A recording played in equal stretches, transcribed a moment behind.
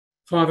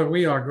Father,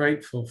 we are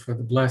grateful for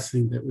the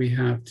blessing that we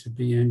have to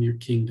be in your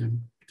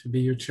kingdom, to be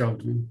your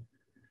children.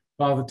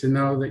 Father, to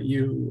know that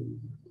you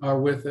are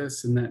with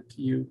us and that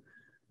you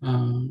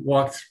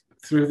walk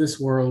through this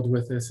world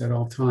with us at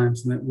all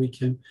times, and that we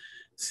can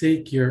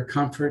seek your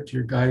comfort,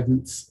 your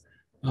guidance,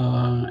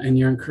 and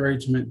your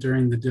encouragement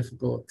during the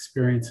difficult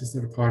experiences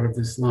that are part of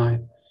this life.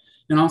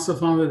 And also,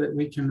 Father, that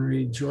we can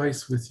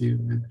rejoice with you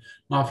and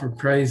offer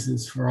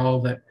praises for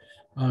all that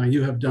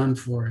you have done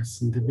for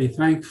us, and to be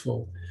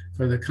thankful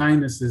for the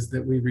kindnesses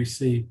that we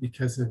receive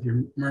because of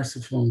your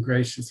merciful and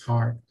gracious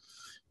heart.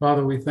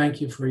 Father, we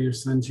thank you for your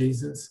son,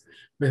 Jesus.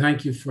 We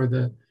thank you for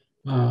the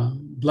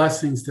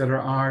blessings that are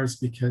ours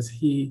because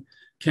he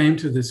came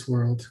to this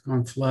world, took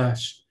on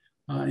flesh,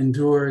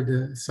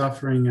 endured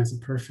suffering as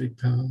the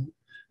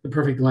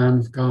perfect Lamb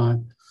of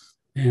God,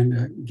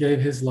 and gave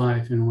his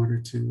life in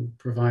order to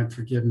provide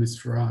forgiveness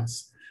for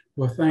us.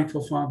 We're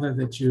thankful, Father,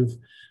 that you've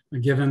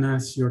given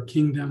us your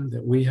kingdom,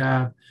 that we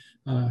have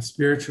a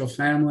spiritual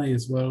family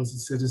as well as a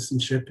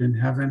citizenship in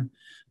heaven,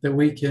 that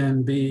we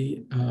can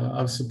be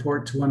of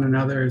support to one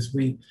another as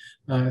we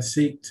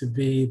seek to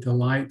be the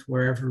light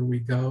wherever we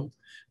go.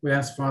 We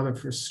ask, Father,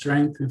 for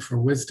strength and for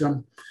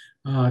wisdom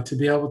to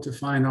be able to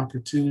find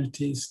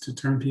opportunities to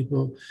turn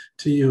people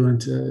to you and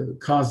to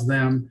cause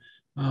them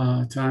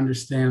to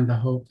understand the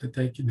hope that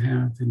they can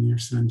have in your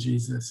son,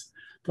 Jesus.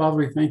 Father,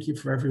 we thank you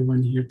for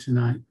everyone here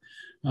tonight,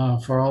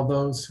 for all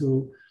those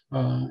who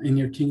in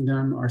your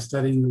kingdom are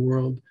studying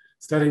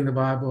the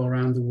Bible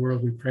around the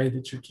world. We pray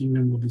that your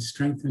kingdom will be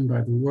strengthened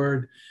by the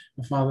word,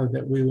 and Father,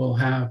 that we will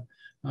have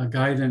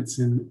guidance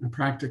in a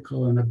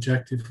practical and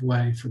objective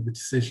way for the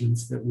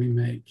decisions that we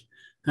make.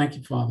 Thank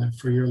you, Father,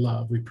 for your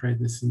love. We pray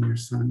this in your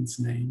son's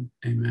name.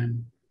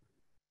 Amen.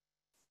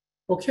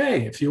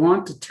 Okay, if you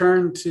want to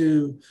turn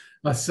to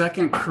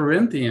 2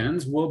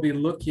 Corinthians, we'll be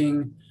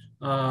looking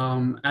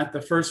at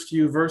the first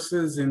few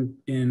verses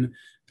in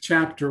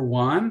chapter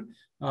 1.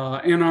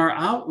 In our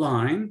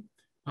outline,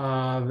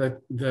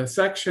 the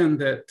section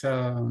that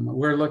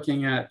we're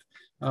looking at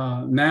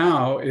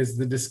now is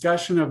the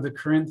discussion of the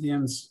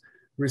Corinthians'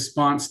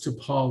 response to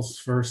Paul's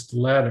first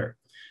letter.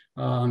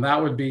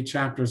 That would be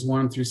chapters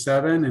 1 through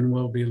 7, and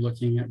we'll be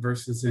looking at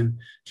verses in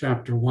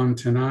chapter 1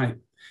 tonight.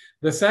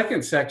 The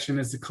second section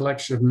is the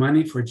collection of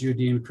money for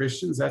Judean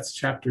Christians. That's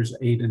chapters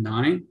 8 and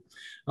 9.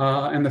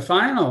 And the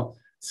final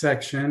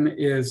section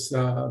is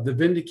the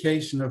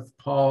vindication of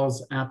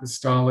Paul's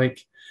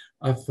apostolic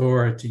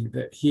authority,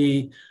 that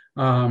he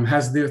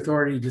has the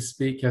authority to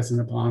speak as an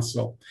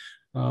apostle.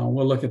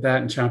 We'll look at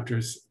that in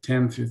chapters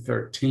 10 through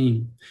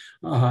 13.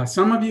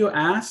 Some of you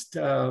asked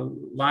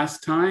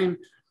last time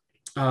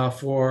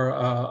for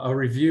a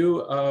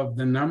review of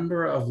the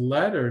number of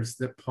letters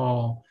that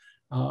Paul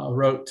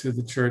wrote to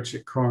the church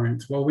at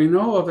Corinth. Well, we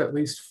know of at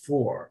least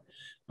 4.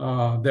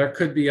 There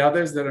could be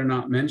others that are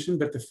not mentioned,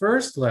 but the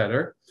first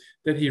letter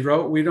that he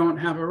wrote, we don't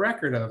have a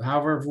record of.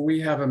 However, we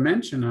have a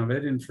mention of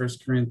it in 1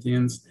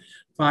 Corinthians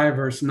 5,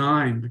 verse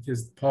 9,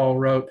 because Paul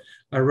wrote,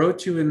 I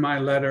wrote you in my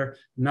letter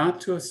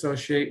not to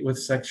associate with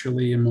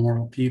sexually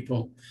immoral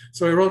people.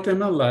 So he wrote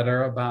them a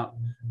letter about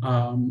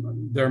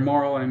their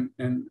moral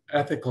and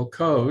ethical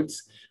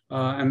codes,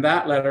 and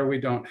that letter we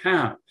don't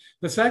have.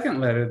 The second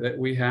letter that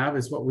we have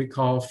is what we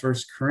call 1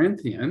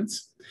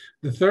 Corinthians.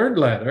 The third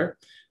letter,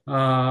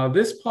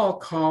 this Paul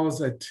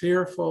calls a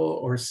tearful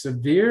or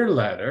severe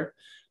letter.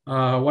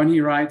 When he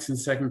writes in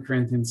 2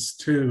 Corinthians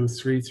 2,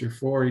 3 through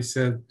 4, he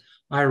said,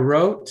 I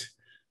wrote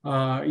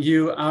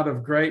you out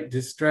of great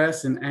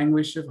distress and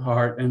anguish of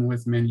heart and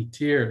with many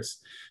tears.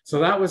 So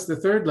that was the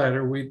third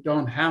letter. We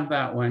don't have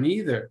that one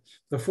either.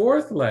 The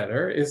fourth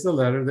letter is the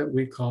letter that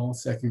we call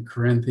 2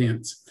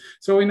 Corinthians.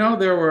 So we know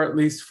there were at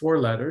least 4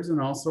 letters,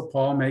 and also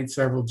Paul made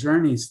several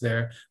journeys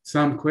there,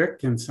 some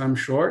quick and some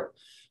short,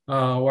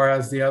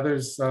 whereas the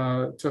others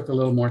took a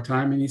little more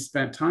time, and he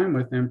spent time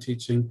with them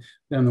teaching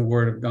them the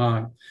word of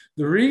God.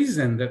 The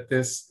reason that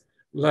this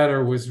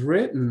letter was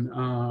written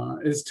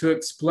is to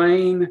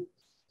explain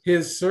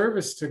his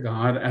service to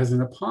God as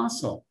an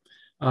apostle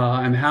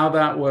and how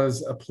that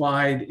was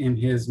applied in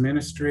his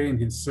ministry and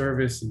his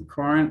service in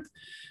Corinth,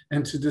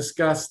 and to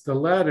discuss the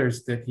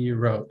letters that he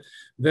wrote.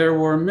 There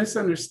were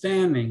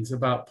misunderstandings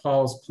about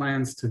Paul's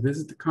plans to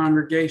visit the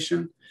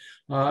congregation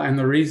and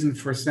the reason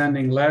for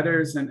sending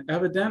letters, and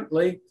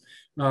evidently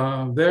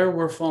there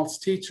were false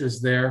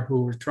teachers there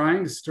who were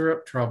trying to stir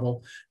up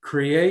trouble,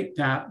 create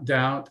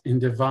doubt,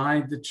 and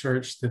divide the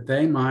church that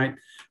they might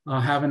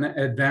have an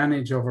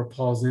advantage over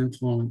Paul's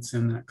influence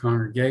in that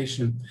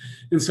congregation.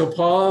 And so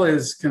Paul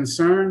is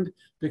concerned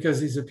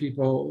because these are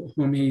people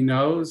whom he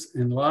knows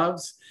and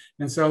loves.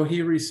 And so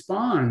he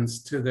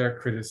responds to their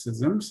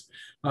criticisms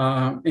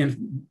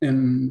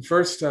in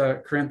 1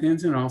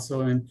 Corinthians and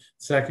also in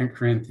 2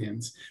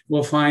 Corinthians.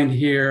 We'll find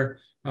here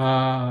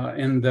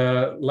in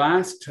the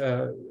last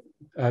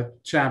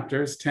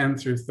chapters, 10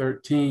 through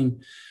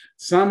 13,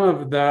 some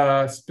of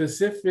the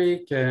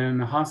specific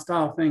and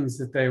hostile things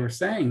that they were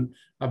saying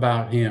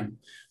about him.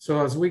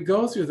 So as we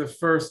go through the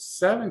first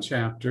 7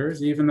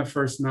 chapters, even the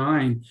first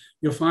 9,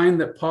 you'll find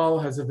that Paul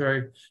has a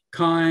very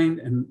kind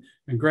and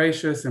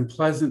gracious and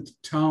pleasant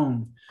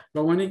tone.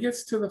 But when he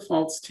gets to the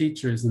false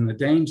teachers and the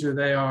danger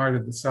they are to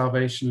the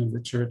salvation of the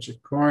church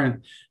at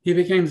Corinth, he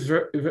becomes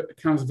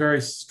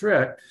very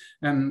strict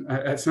and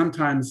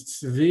sometimes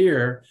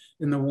severe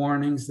in the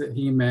warnings that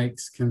he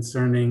makes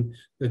concerning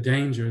the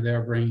danger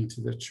they're bringing to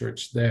the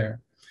church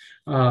there.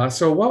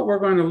 So what we're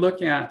going to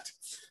look at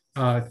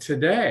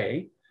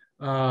today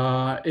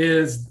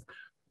is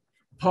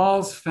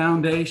Paul's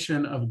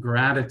foundation of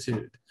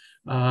gratitude.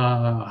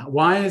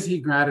 Why is he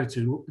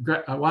grateful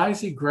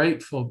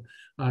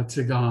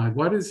to God?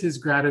 What is his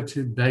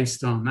gratitude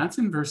based on? That's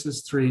in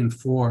verses 3 and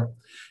 4.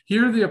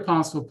 Here the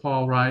Apostle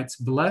Paul writes,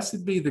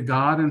 "Blessed be the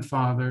God and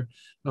Father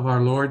of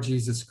our Lord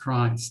Jesus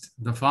Christ,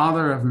 the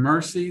Father of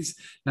mercies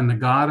and the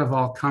God of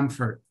all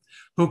comfort,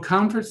 who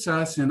comforts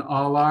us in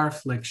all our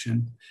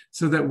affliction,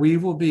 so that we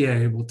will be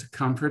able to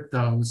comfort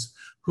those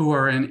who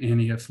are in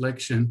any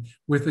affliction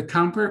with the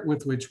comfort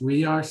with which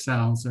we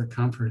ourselves are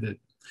comforted."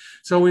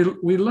 So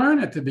we learn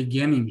at the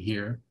beginning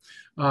here,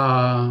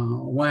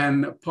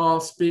 when Paul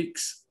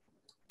speaks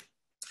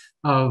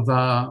of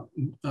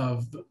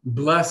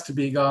blessed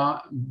be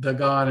God, the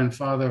God and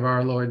Father of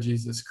our Lord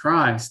Jesus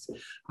Christ,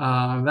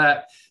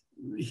 that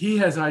he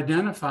has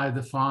identified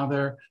the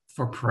Father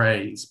for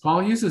praise.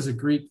 Paul uses a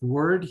Greek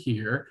word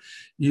here,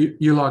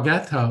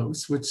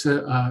 eulogetos, which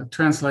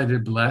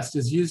translated blessed,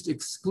 is used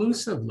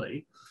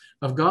exclusively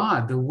of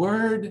God. The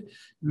word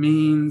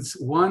means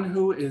one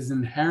who is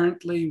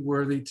inherently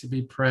worthy to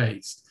be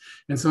praised.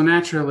 And so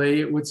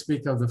naturally it would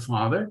speak of the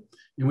Father.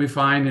 And we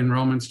find in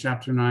Romans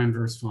chapter 9,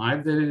 verse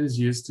 5, that it is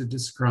used to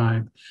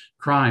describe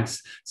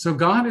Christ. So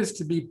God is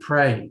to be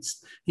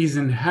praised. He's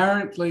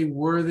inherently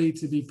worthy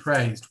to be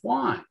praised.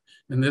 Why?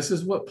 And this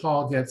is what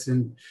Paul gets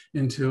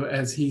into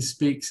as he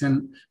speaks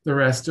in the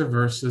rest of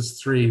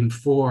verses 3 and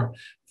 4.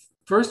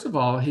 First of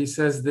all, he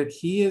says that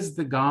he is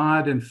the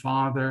God and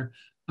Father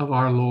of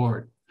our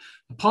Lord.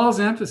 Paul's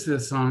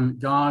emphasis on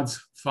God's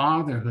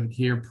fatherhood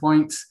here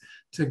points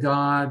to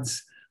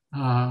God's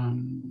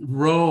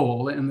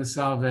role in the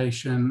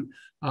salvation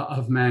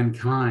of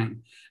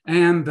mankind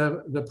and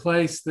the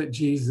place that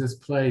Jesus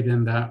played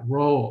in that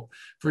role.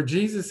 For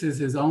Jesus is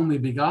his only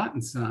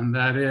begotten Son,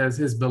 that is,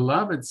 his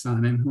beloved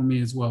Son, in whom he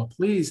is well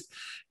pleased.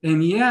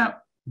 And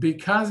yet,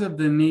 because of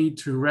the need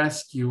to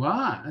rescue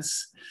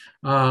us,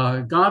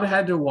 God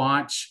had to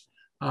watch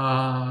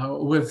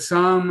with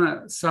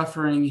some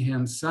suffering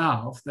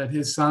himself, that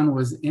his Son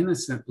was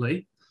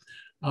innocently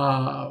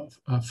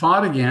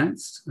fought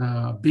against,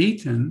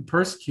 beaten,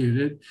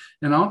 persecuted,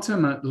 and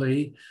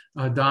ultimately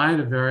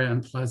died a very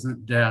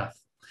unpleasant death.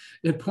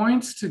 It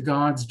points to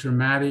God's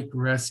dramatic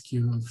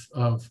rescue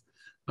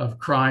of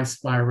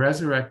Christ by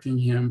resurrecting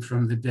him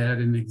from the dead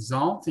and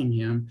exalting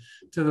him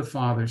to the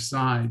Father's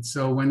side.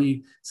 So when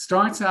he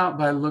starts out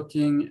by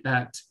looking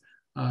at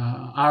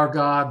our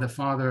God, the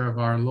Father of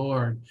our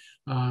Lord,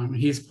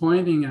 he's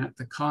pointing at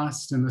the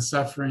cost and the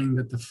suffering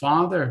that the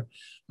Father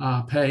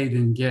paid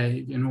and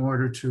gave in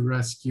order to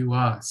rescue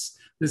us.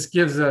 This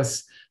gives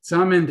us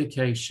some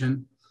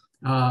indication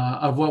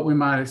of what we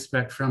might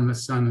expect from the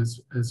Son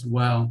as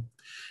well.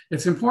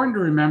 It's important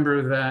to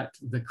remember that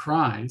the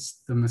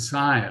Christ, the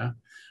Messiah,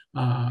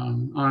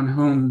 on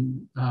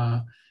whom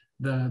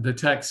the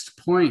text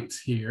points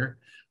here,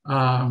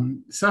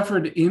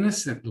 suffered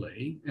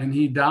innocently, and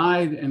he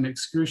died an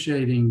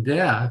excruciating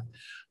death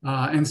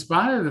in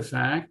spite of the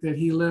fact that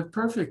he lived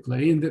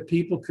perfectly and that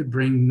people could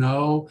bring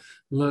no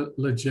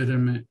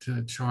legitimate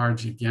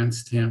charge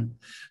against him.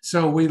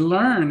 So we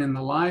learn in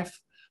the life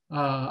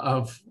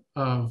of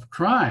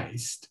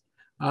Christ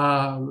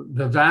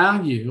the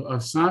value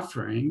of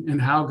suffering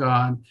and how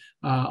God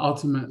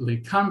ultimately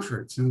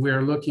comforts. And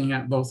we're looking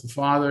at both the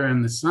Father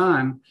and the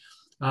Son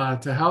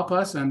to help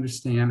us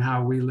understand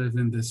how we live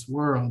in this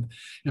world.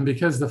 And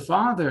because the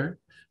Father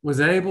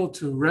was able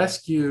to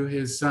rescue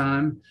his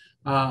Son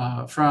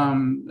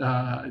from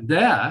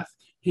death,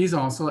 he's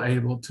also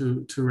able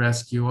to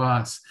rescue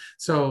us.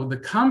 So the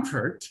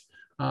comfort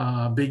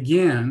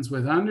begins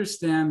with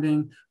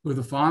understanding who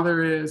the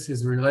Father is,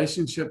 his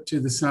relationship to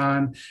the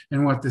Son,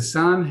 and what the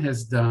Son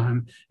has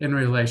done in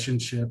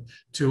relationship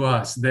to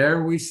us.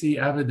 There we see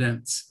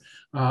evidence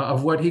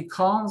of what he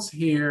calls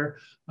here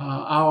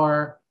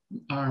our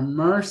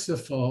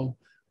merciful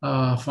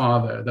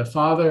Father, the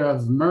Father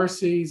of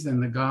mercies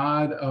and the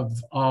God of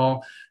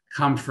all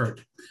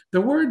comfort.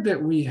 The word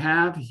that we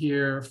have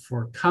here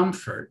for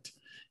comfort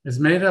is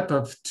made up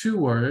of 2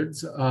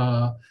 words,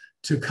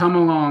 to come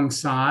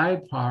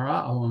alongside,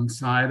 para,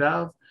 alongside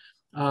of,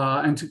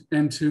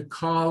 and to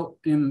call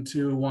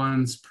into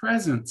one's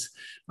presence.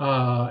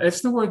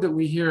 It's the word that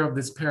we hear of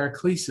this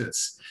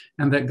paraklesis,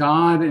 and that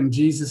God and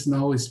Jesus and the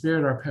Holy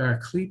Spirit are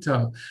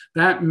paraklito.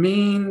 That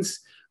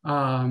means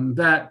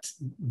that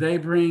they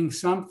bring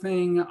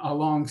something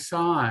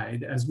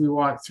alongside as we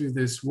walk through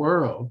this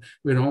world.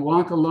 We don't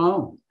walk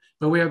alone.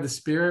 but we have the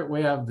Spirit,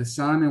 we have the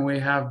Son, and we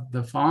have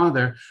the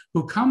Father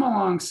who come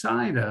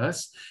alongside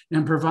us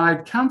and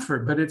provide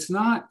comfort. But it's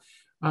not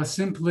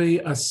simply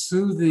a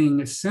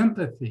soothing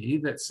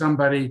sympathy that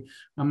somebody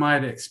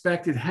might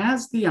expect. It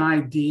has the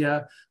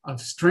idea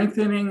of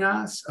strengthening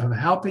us, of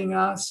helping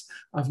us,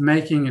 of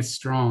making us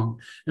strong.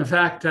 In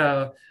fact,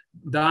 the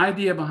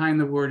idea behind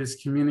the word is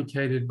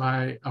communicated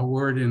by a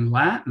word in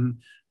Latin,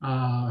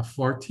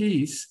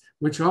 fortis,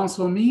 which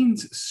also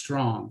means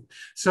strong.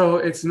 So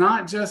it's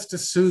not just a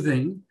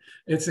soothing,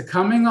 it's a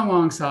coming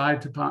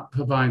alongside to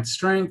provide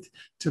strength,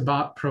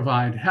 to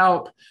provide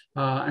help,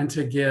 and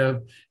to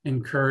give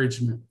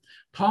encouragement.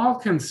 Paul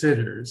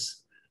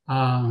considers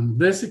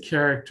this a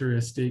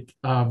characteristic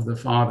of the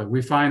Father.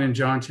 We find in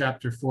John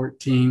chapter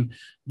 14,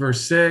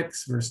 verse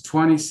 6, verse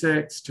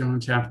 26, John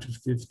chapter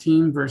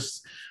 15,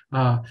 verse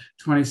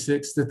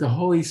 26, that the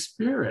Holy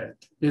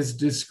Spirit is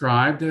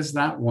described as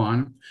that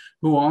one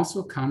who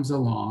also comes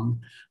along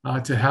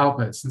to help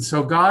us. And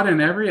so God in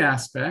every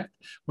aspect,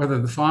 whether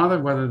the Father,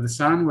 whether the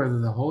Son, whether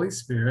the Holy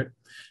Spirit,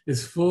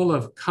 is full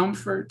of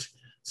comfort,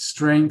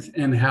 strength,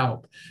 and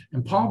help.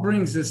 And Paul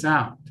brings this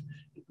out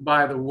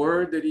by the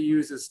word that he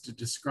uses to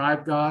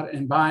describe God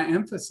and by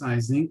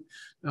emphasizing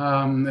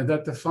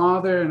that the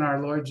Father and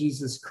our Lord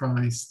Jesus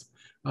Christ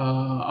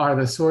are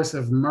the source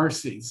of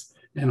mercies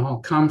and all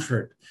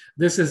comfort.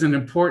 This is an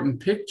important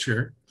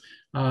picture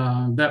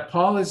that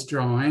Paul is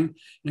drawing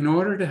in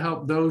order to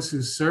help those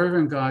who serve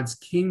in God's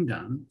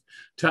kingdom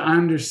to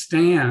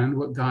understand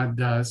what God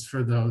does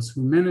for those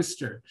who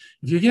minister.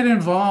 If you get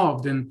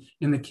involved in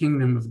the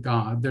kingdom of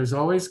God, there's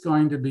always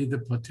going to be the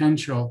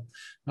potential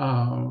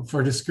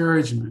for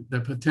discouragement, the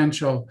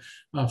potential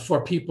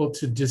for people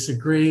to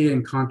disagree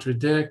and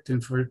contradict,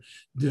 and for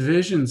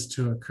divisions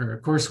to occur.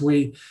 Of course,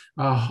 we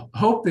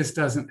hope this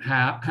doesn't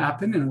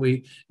happen, and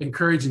we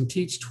encourage and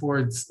teach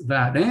towards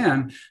that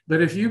end.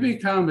 But if you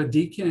become a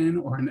deacon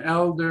or an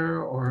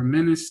elder or a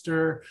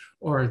minister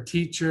or a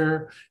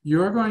teacher,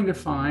 you're going to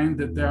find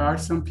that there are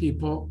some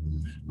people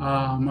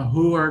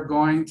who are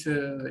going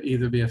to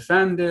either be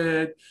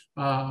offended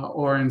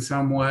or in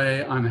some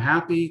way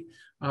unhappy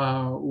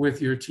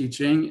with your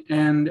teaching.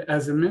 And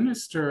as a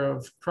minister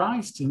of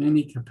Christ in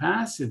any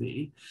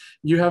capacity,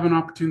 you have an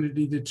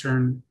opportunity to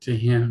turn to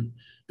him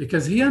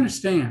because he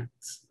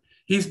understands.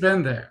 He's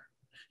been there.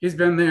 He's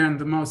been there in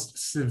the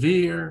most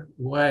severe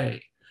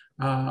way.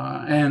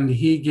 And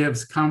he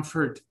gives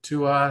comfort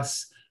to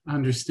us,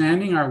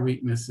 understanding our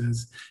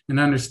weaknesses and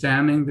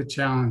understanding the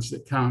challenge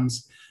that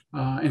comes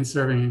in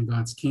serving in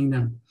God's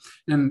kingdom.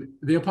 And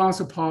the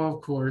Apostle Paul,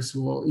 of course,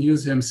 will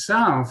use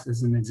himself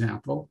as an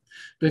example,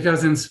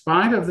 because in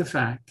spite of the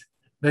fact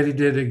that he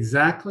did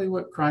exactly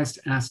what Christ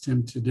asked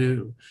him to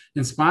do,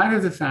 in spite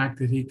of the fact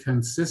that he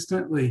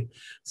consistently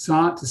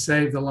sought to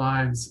save the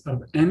lives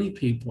of any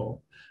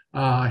people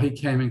he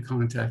came in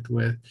contact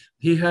with,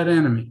 he had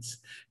enemies.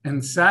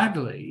 And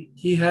sadly,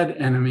 he had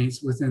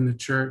enemies within the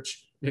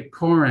church at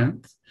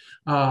Corinth,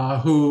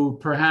 who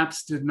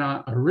perhaps did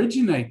not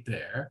originate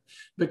there,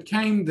 but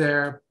came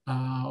there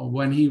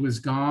when he was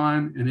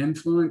gone and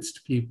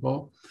influenced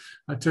people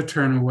to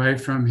turn away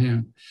from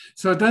him.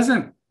 So it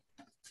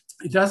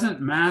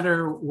doesn't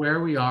matter where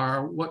we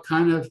are, what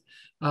kind of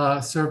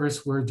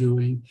service we're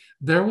doing.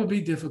 There will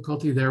be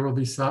difficulty, there will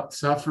be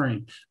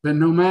suffering, but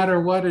no matter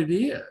what it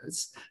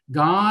is,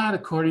 God,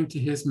 according to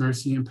his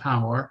mercy and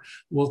power,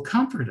 will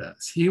comfort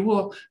us. He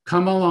will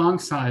come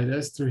alongside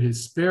us through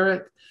his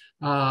Spirit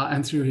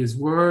and through his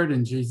word,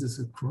 and Jesus,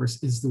 of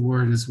course, is the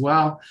word as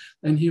well,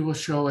 and he will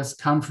show us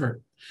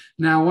comfort.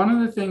 Now, one of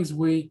the things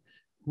we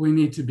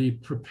need to be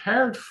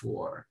prepared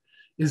for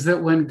is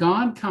that when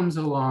God comes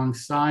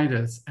alongside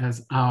us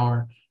as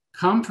our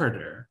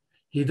comforter,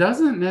 he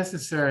doesn't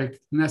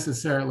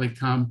necessarily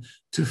come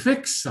to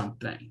fix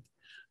something.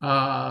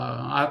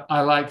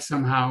 I like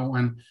somehow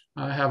when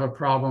I have a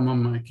problem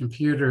on my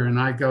computer and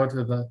I go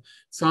to the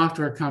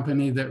software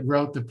company that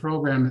wrote the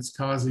program that's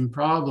causing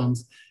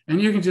problems,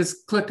 and you can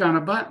just click on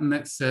a button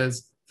that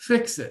says,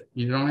 fix it.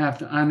 You don't have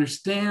to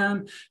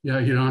understand,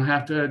 you don't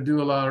have to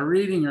do a lot of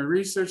reading or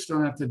research,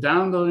 don't have to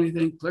download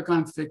anything, click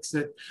on fix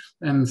it,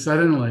 and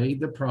suddenly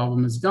the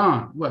problem is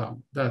gone.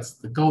 Well, that's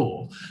the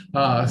goal.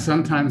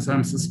 Sometimes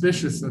I'm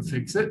suspicious of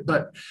fix it,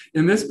 but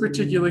in this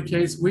particular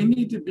case, we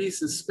need to be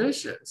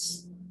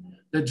suspicious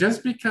that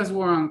just because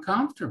we're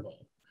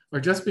uncomfortable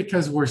or just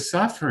because we're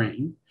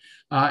suffering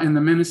in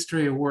the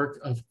ministry and work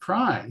of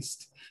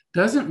Christ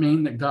doesn't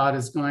mean that God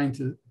is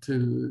going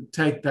to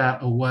take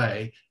that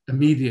away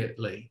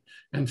immediately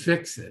and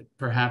fix it,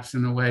 perhaps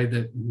in a way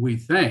that we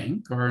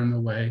think or in the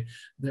way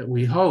that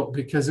we hope,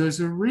 because there's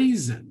a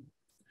reason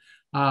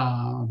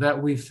that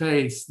we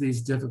face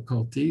these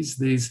difficulties,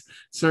 these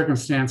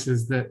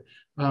circumstances that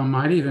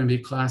might even be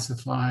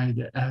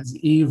classified as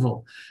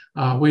evil.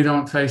 We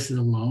don't face it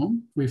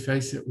alone. We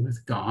face it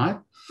with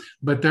God,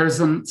 but there's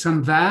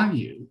some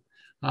value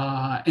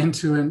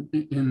into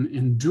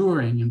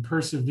enduring and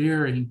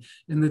persevering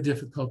in the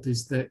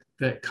difficulties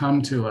that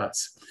come to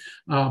us.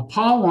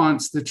 Paul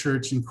wants the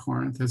church in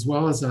Corinth, as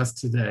well as us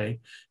today,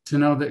 to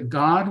know that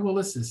God will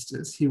assist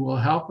us, he will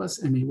help us,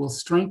 and he will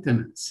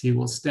strengthen us. He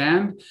will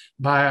stand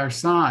by our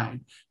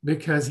side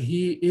because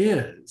he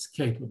is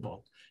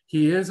capable.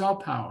 He is all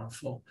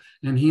powerful,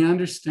 and he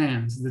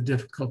understands the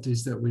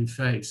difficulties that we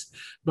face.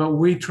 But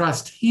we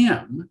trust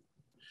him,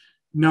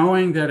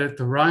 knowing that at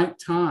the right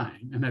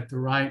time and at the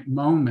right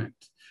moment,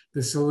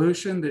 the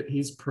solution that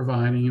he's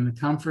providing and the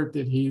comfort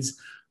that he's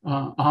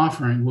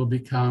offering will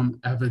become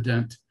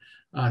evident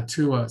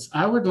to us.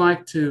 I would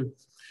like to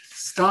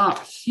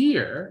stop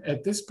here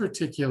at this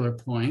particular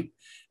point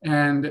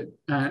and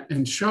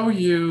show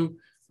you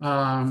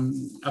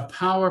a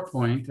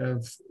PowerPoint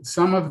of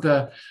some of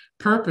the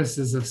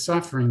purposes of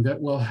suffering that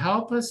will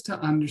help us to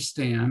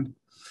understand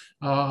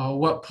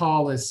what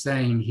Paul is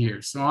saying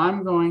here. So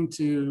I'm going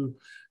to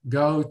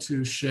go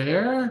to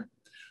share,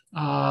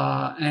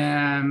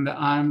 and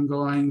I'm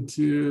going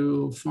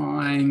to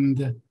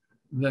find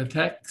the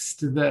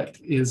text that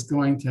is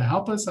going to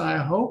help us, I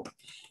hope,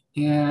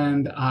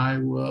 and I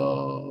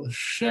will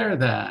share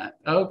that.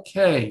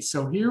 Okay,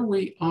 so here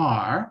we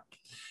are.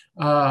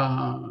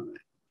 2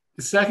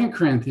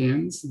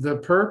 Corinthians, the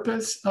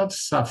purpose of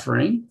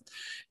suffering.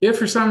 If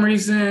for some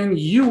reason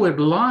you would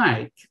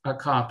like a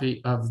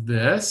copy of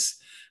this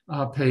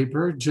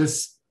paper,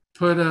 just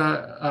put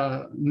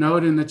a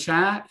note in the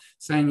chat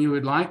saying you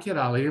would like it.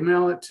 I'll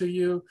email it to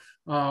you.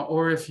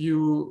 Or if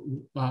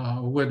you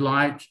would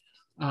like,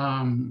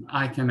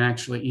 I can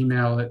actually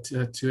email it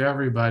to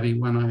everybody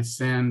when I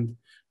send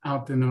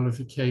out the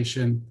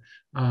notification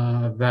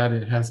that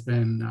it has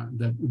been,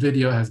 the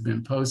video has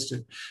been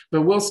posted.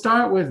 But we'll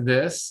start with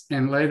this,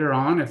 and later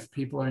on, if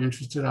people are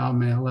interested,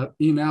 I'll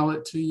email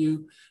it to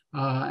you,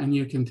 and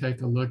you can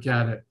take a look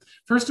at it.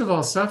 First of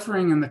all,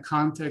 suffering in the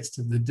context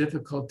of the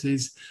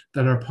difficulties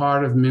that are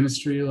part of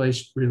ministry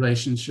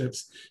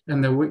relationships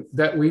and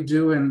that we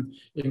do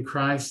in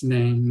Christ's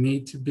name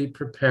need to be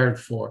prepared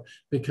for,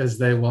 because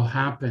they will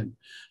happen.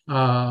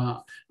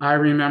 I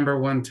remember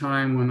one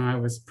time when I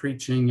was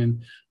preaching,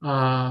 and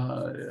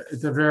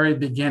at the very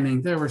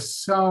beginning, there were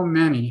so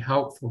many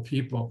helpful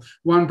people.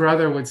 One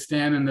brother would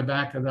stand in the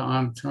back of the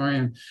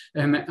auditorium,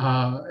 and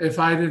if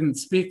I didn't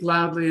speak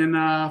loudly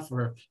enough,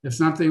 or if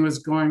something was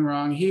going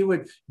wrong, he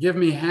would give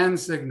me hand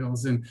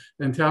signals and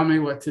tell me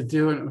what to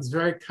do. And it was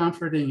very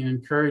comforting and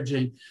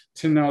encouraging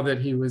to know that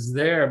he was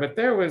there. But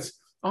there was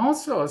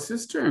also a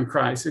sister in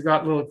Christ who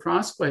got a little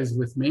crossways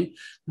with me.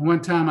 And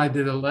one time I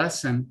did a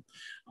lesson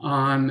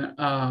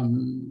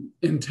on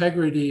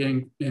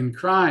integrity in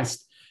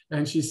Christ.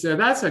 And she said,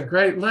 "That's a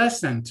great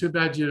lesson. Too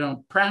bad you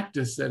don't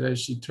practice it," as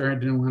she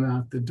turned and went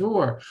out the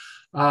door.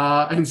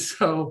 And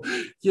so,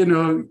 you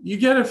know, you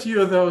get a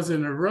few of those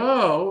in a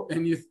row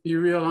and you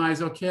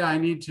realize, okay, I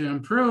need to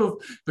improve.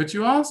 But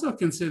you also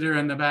consider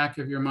in the back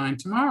of your mind,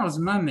 tomorrow's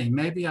Monday,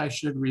 maybe I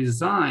should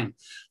resign.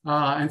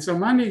 And so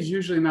Monday is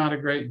usually not a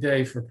great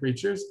day for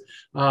preachers.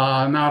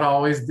 Not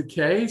always the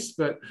case,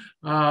 but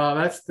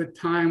that's the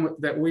time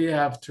that we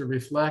have to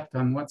reflect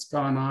on what's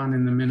gone on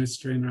in the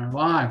ministry in our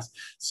lives.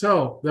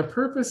 So the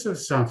purpose of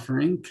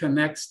suffering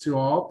connects to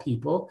all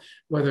people,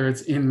 whether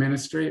it's in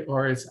ministry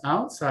or it's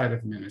outside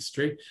of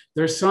ministry.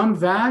 There's some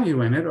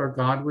value in it, or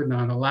God would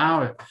not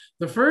allow it.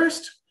 The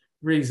first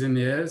reason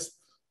is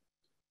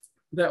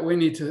that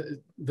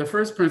the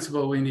first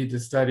principle we need to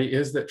study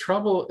is that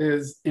trouble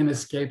is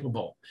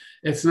inescapable.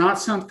 It's not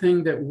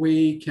something that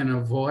we can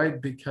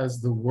avoid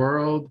because the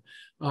world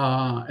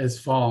is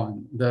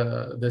fallen.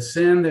 The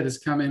sin that has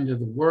come into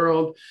the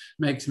world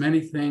makes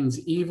many things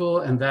evil,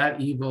 and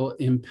that evil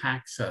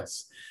impacts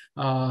us.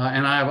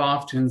 And I've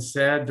often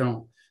said,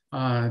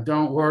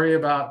 don't worry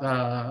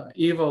about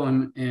evil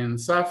and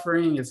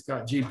suffering. It's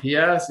got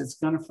GPS. It's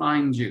going to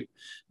find you.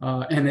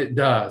 And it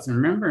does. And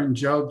remember in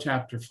Job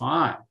chapter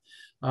 5,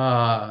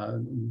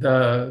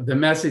 the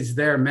message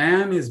there,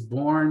 man is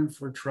born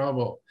for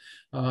trouble.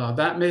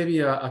 That may be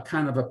a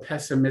kind of a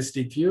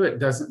pessimistic view. It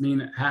doesn't mean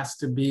it has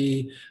to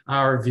be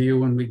our view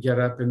when we get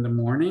up in the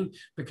morning,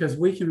 because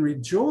we can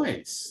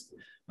rejoice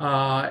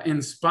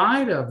in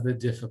spite of the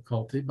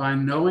difficulty by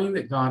knowing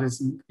that God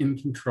is in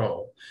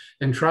control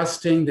and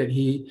trusting that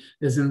he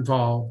is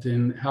involved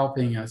in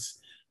helping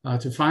us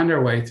to find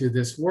our way through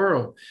this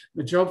world.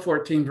 But Job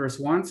 14 verse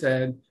 1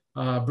 said,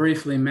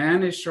 briefly,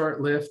 man is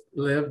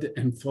short-lived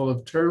and full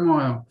of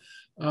turmoil.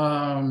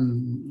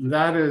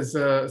 That is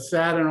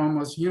sad and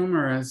almost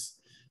humorous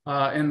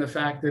in the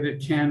fact that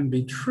it can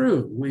be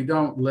true. We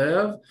don't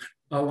live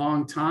a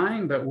long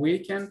time, but we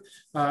can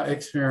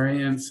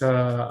experience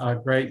a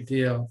great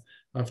deal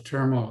of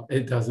turmoil.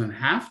 It doesn't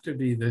have to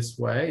be this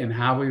way, and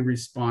how we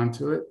respond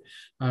to it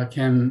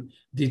can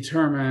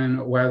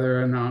determine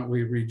whether or not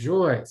we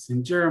rejoice.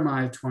 In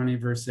Jeremiah 20,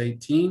 verse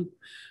 18,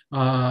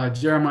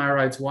 Jeremiah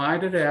writes, "Why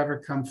did I ever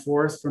come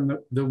forth from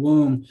the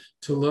womb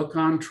to look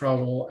on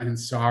trouble and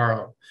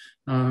sorrow?"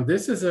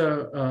 This is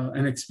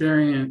an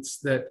experience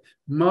that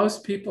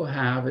most people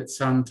have at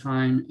some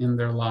time in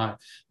their life.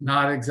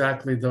 Not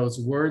exactly those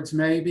words,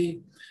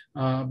 maybe,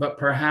 but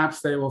perhaps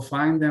they will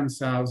find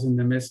themselves in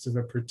the midst of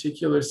a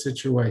particular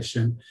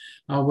situation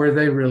where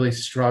they really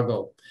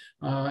struggle.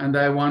 And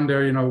I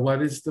wonder,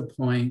 what is the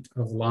point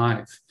of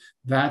life?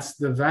 That's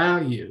the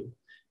value.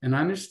 And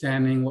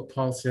understanding what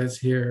Paul says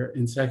here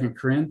in 2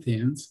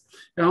 Corinthians,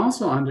 and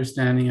also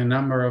understanding a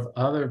number of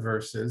other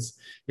verses,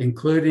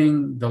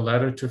 including the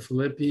letter to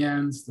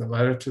Philippians, the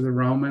letter to the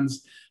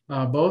Romans,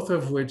 both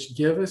of which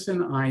give us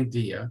an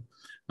idea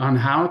on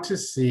how to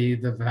see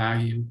the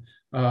value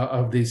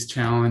of these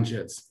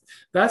challenges.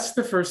 That's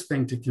the first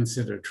thing to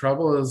consider.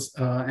 Trouble is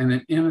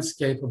an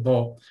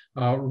inescapable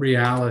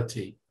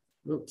reality.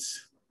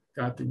 Oops,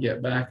 got to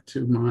get back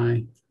to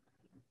my,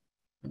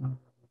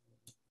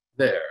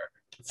 there.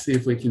 Let's see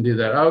if we can do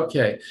that.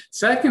 Okay.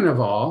 Second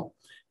of all,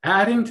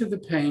 adding to the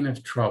pain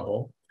of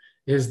trouble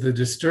is the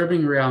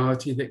disturbing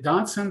reality that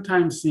God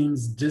sometimes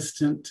seems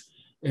distant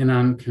and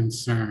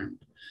unconcerned.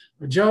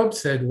 Job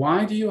said,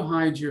 "Why do you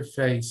hide your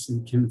face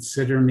and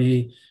consider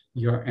me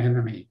your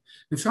enemy?"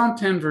 In Psalm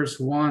 10, verse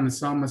 1, the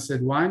psalmist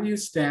said, "Why do you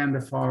stand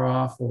afar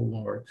off, O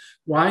Lord?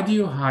 Why do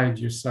you hide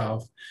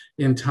yourself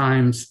in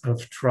times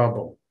of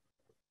trouble?"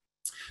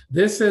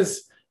 This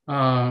is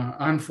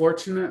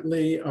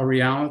unfortunately a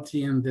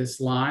reality in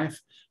this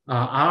life.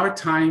 Our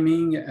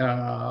timing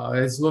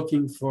is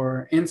looking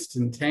for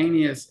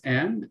instantaneous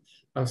end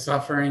of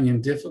suffering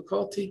and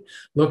difficulty,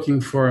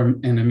 looking for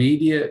an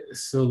immediate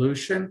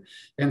solution.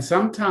 And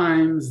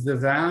sometimes the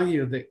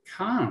value that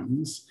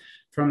comes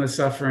from the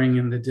suffering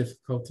and the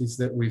difficulties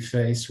that we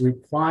face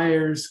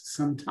requires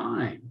some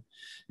time.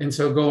 And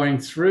so going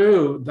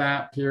through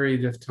that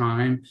period of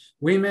time,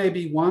 we may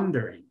be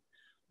wondering,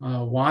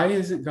 why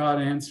isn't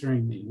God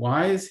answering me?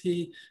 Why is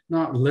he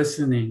not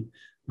listening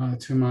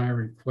to my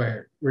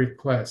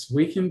request?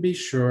 We can be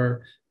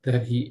sure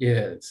that he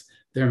is.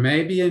 There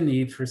may be a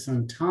need for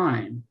some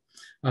time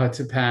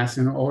to pass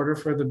in order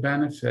for the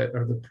benefit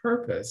or the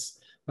purpose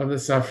of the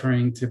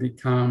suffering to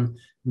become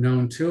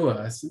known to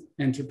us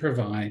and to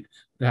provide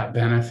that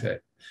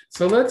benefit.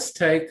 So let's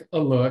take a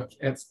look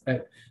at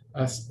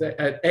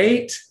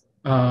 8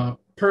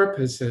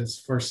 purposes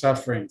for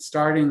suffering.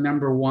 Starting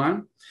number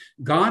 1,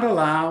 God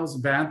allows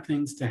bad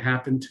things to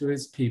happen to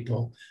his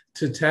people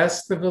to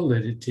test the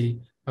validity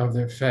of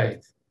their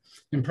faith.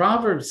 In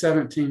Proverbs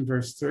 17,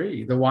 verse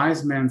 3, the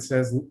wise man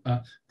says,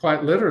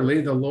 quite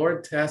literally, the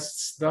Lord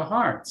tests the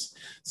hearts.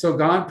 So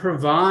God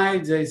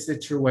provides a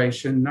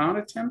situation, not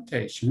a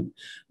temptation,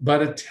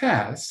 but a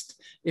test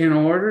in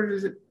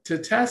order to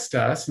test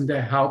us and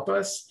to help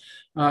us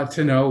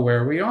to know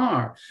where we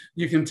are.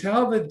 You can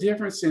tell the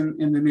difference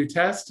in the New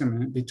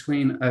Testament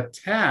between a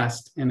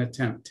test and a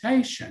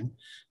temptation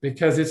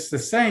because it's the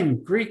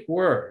same Greek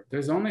word.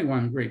 There's only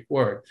one Greek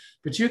word,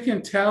 but you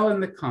can tell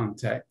in the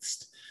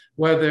context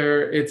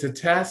whether it's a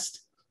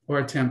test or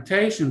a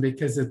temptation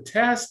because a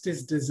test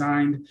is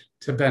designed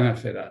to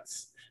benefit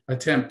us. A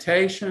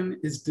temptation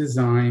is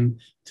designed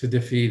to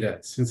defeat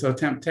us. And so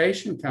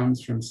temptation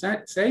comes from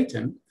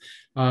Satan.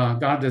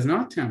 God does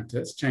not tempt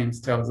us, James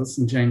tells us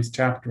in James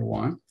chapter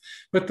 1,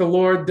 but the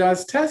Lord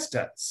does test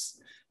us.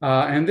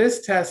 And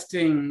this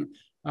testing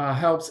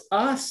helps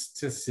us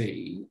to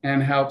see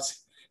and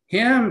helps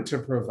him to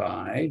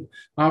provide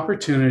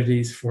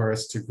opportunities for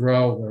us to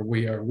grow where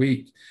we are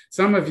weak.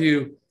 Some of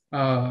you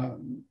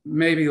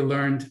maybe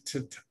learned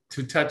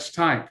to touch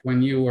type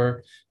when you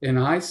were in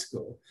high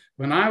school.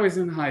 When I was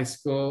in high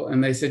school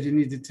and they said you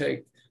need to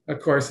take a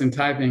course in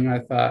typing, I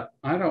thought,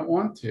 I don't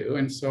want to.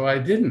 And so I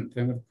didn't.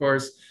 And of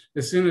course,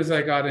 as soon as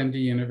I got into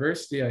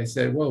university, I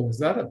said, well, was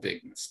that a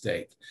big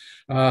mistake?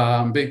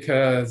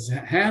 Because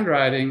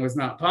handwriting was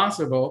not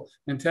possible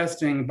and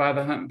testing by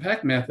the Hunt and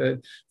Peck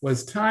method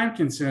was time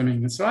consuming.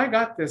 And so I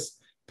got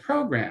this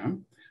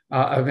program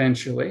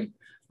eventually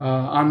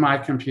on my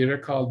computer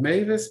called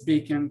Mavis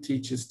Beacon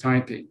Teaches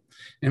Typing.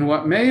 And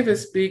what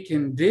Mavis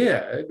Beacon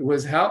did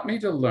was help me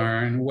to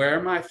learn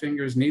where my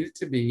fingers needed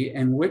to be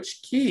and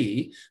which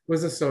key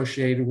was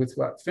associated with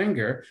what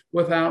finger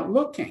without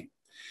looking.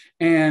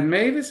 And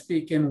Mavis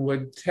Beacon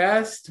would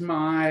test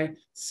my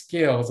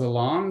skills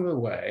along the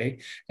way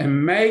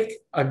and make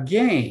a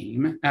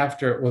game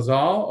after it was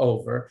all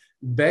over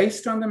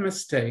based on the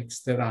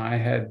mistakes that I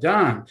had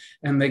done.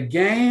 And the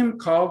game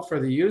called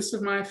for the use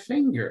of my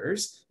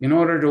fingers in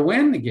order to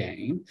win the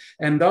game.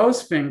 And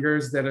those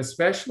fingers that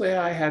especially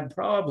I had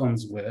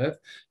problems with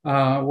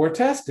were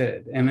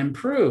tested and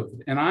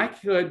improved. And I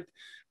could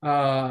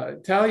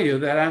tell you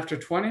that after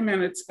 20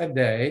 minutes a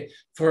day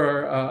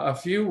for a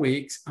few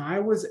weeks, I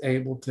was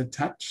able to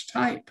touch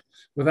type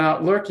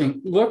without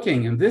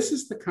looking. And this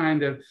is the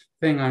kind of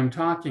thing I'm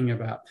talking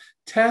about.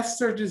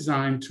 Tests are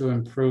designed to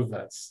improve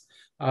us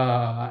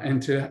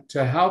and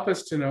to help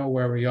us to know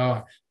where we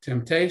are.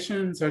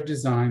 Temptations are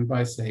designed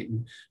by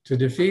Satan to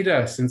defeat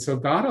us. And so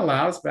God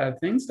allows bad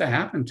things to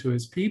happen to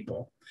his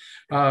people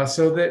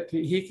so that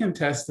he can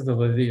test the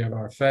validity of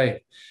our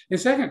faith. In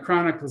 2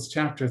 Chronicles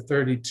chapter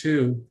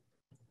 32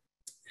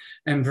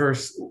 and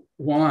verse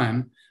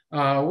 1,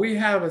 we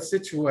have a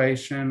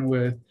situation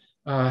with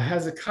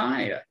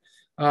Hezekiah.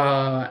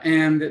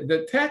 And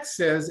the text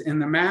says, in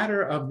the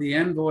matter of the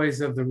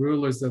envoys of the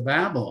rulers of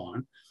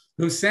Babylon,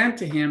 who sent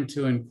to him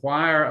to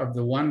inquire of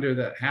the wonder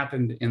that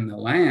happened in the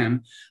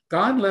land,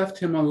 God left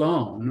him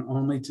alone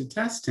only to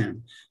test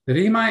him, that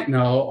he might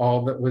know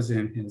all that was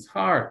in his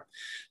heart.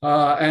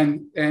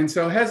 And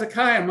so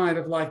Hezekiah might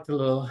have liked a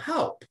little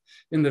help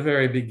in the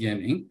very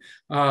beginning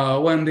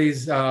when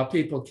these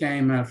people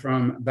came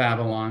from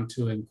Babylon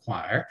to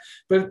inquire.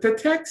 But the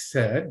text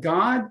said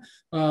God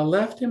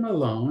left him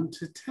alone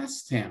to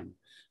test him,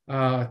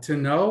 to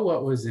know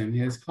what was in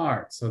his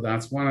heart. So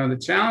that's one of the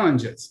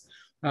challenges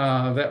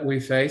that we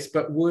face,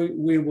 but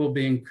we will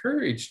be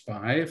encouraged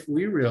by if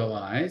we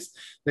realize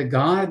that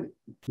God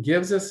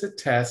gives us a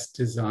test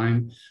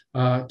designed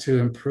to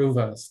improve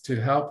us, to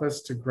help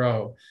us to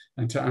grow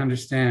and to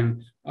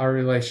understand our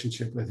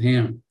relationship with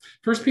him.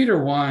 1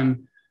 Peter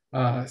 1,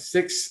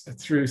 6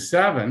 through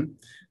 7,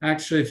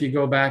 actually, if you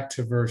go back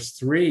to verse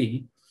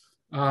 3,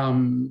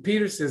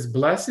 Peter says,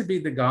 "Blessed be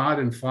the God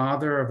and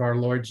Father of our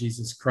Lord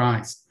Jesus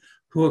Christ,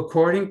 who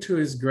according to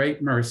his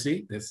great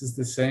mercy," this is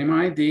the same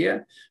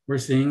idea we're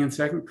seeing in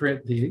 2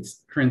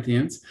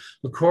 Corinthians,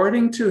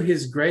 "according to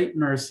his great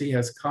mercy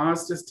has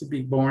caused us to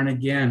be born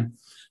again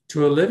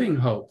to a living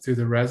hope through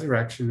the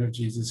resurrection of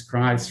Jesus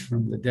Christ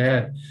from the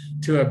dead,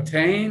 to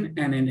obtain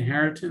an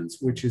inheritance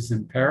which is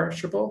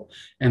imperishable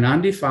and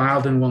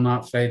undefiled and will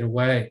not fade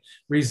away,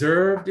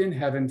 reserved in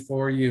heaven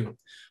for you,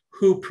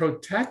 who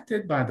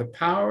protected by the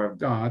power of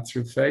God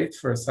through faith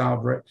for a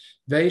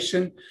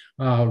salvation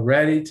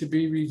ready to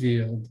be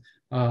revealed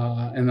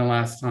in the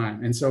last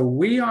time." And so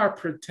we are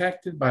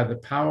protected by the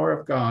power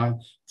of God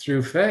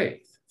through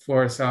faith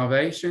for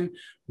salvation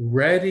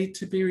ready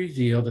to be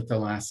revealed at the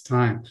last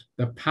time.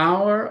 The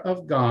power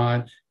of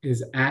God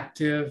is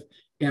active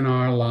in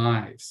our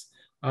lives.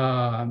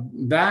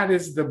 That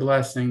is the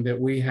blessing that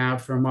we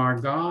have from our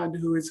God,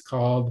 who is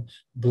called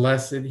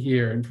blessed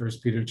here in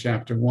 1 Peter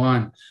chapter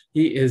 1.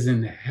 He is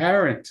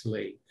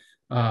inherently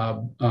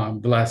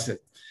blessed.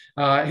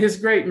 His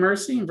great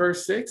mercy, in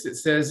verse 6, it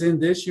says, "In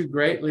this you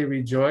greatly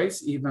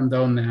rejoice, even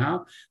though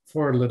now,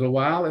 for a little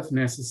while, if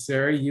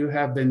necessary, you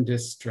have been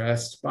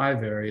distressed by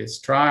various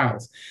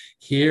trials."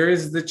 Here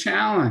is the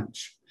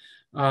challenge.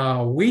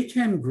 We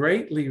can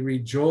greatly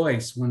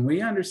rejoice when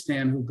we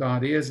understand who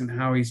God is and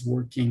how he's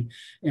working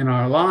in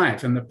our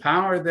life and the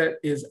power that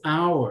is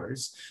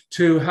ours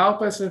to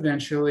help us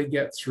eventually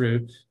get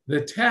through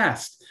the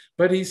test.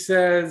 But he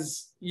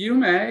says,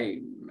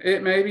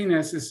 it may be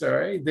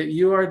necessary that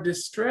you are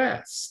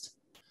distressed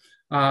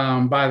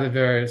by the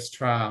various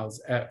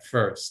trials at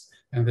first,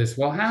 and this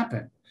will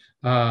happen.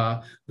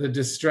 The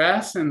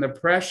distress and the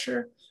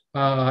pressure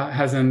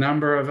has a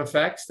number of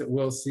effects that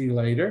we'll see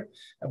later,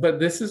 but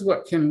this is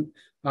what can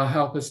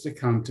help us to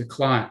come to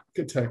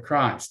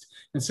Christ.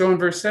 And so in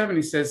verse 7,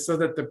 he says, "So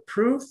that the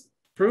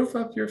proof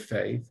of your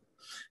faith,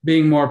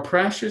 being more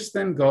precious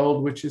than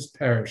gold, which is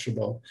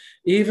perishable,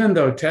 even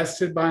though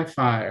tested by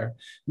fire,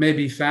 may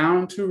be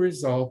found to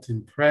result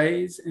in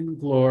praise and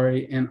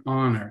glory and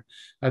honor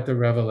at the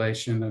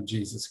revelation of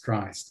Jesus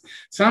Christ."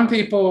 Some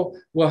people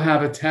will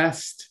have a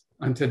test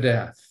unto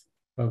death,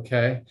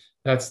 okay?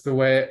 That's the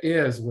way it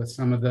is with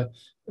some of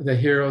the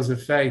heroes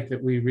of faith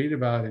that we read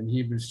about in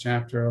Hebrews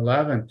chapter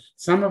 11.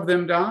 Some of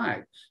them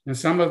died, and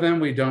some of them,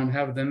 we don't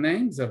have the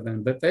names of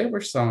them, but they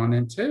were sawn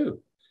in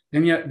two,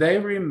 and yet they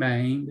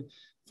remained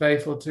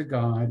faithful to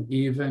God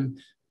even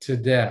to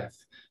death.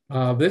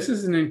 This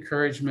is an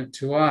encouragement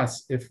to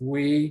us if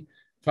we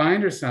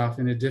find ourselves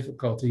in a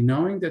difficulty,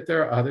 knowing that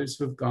there are others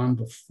who have gone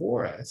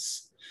before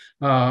us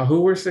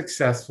who were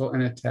successful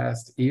in a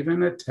test,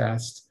 even a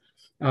test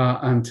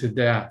unto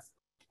death.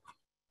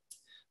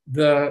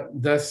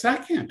 The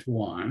second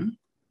one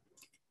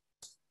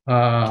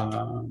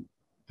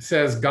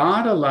says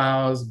God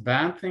allows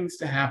bad things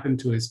to happen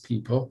to his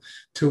people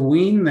to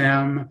wean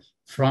them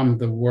from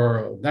the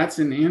world. That's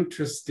an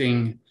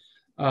interesting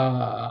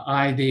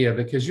idea,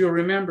 because you'll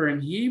remember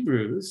in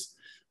Hebrews,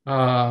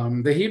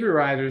 the Hebrew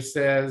writer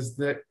says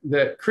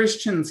that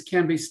Christians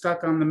can be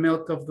stuck on the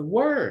milk of the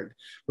word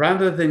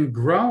rather than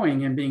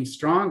growing and being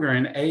stronger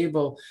and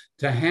able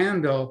to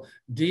handle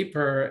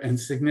deeper and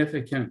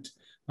significant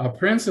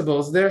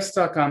principles. They're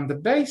stuck on the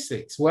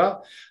basics.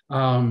 Well,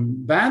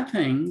 bad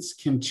things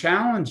can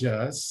challenge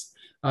us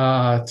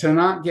to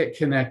not get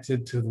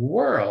connected to the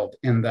world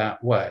in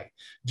that way.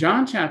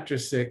 John chapter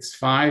 6,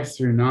 5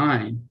 through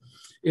 9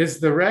 is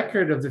the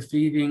record of the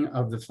feeding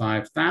of the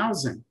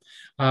 5,000.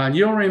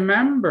 You'll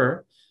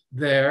remember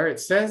there, it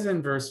says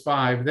in verse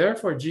 5,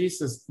 "Therefore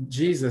Jesus,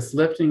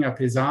 lifting up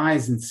his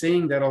eyes and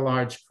seeing that a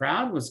large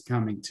crowd was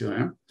coming to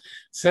him,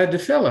 said to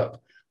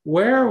Philip,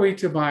 'Where are we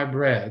to buy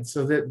bread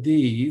so that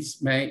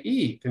these may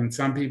eat?'" And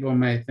some people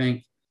may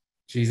think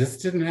Jesus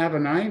didn't have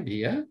an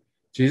idea.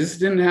 Jesus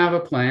didn't have a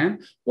plan.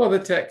 Well, the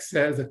text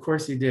says, of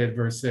course he did,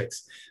 verse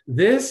 6.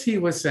 "This he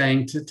was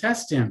saying to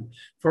test him,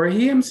 for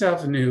he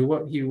himself knew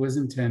what he was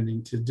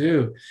intending to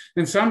do."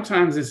 And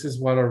sometimes this is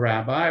what a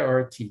rabbi or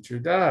a teacher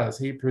does.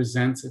 He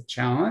presents a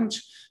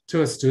challenge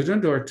to a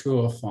student or to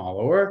a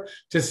follower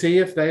to see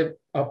if they've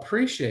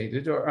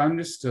appreciated or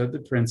understood the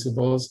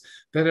principles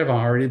that have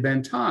already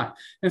been taught.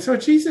 And so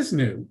Jesus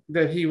knew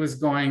that he was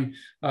going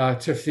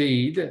to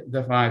feed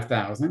the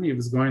 5,000. He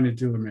was going to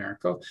do a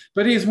miracle,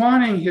 but he's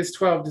wanting his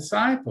 12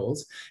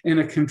 disciples in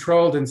a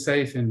controlled and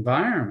safe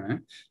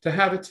environment to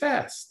have a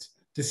test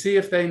to see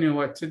if they knew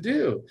what to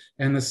do.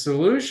 And the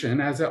solution,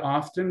 as it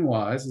often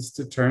was, is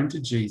to turn to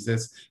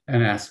Jesus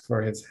and ask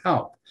for his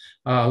help.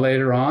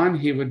 Later on,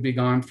 he would be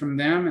gone from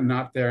them and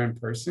not there in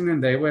person,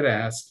 and they would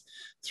ask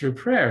through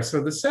prayer.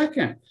 So the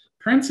second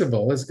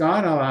principle is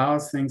God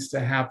allows things to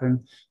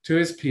happen to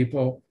his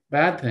people,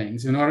 bad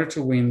things, in order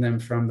to wean them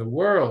from the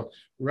world.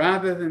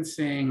 Rather than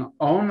seeing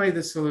only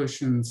the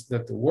solutions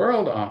that the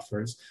world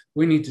offers,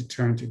 we need to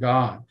turn to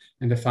God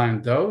and to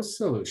find those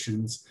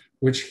solutions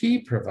which he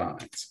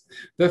provides.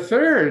 The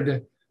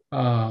third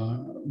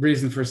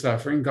reason for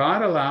suffering,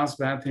 God allows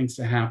bad things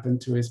to happen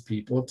to his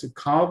people to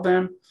call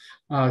them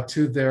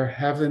to their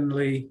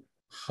heavenly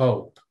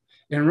hope.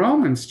 In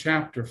Romans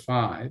chapter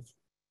 5,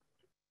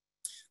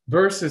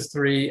 verses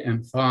 3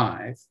 and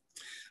 5,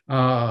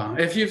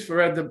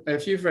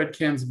 if you've read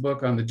Ken's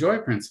book on the joy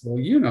principle,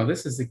 you know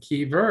this is a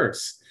key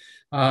verse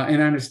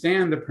and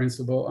understanding the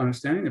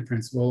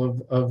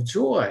principle of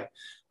joy.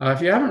 If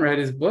you haven't read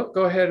his book,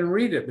 go ahead and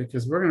read it,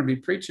 because we're going to be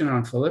preaching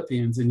on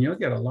Philippians, and you'll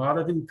get a lot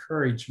of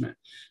encouragement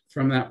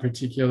from that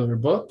particular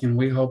book, and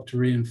we hope to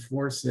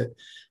reinforce it.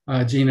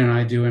 Gina and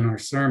I do in our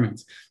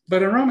sermons.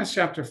 But in Romans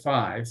chapter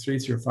 5, 3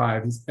 through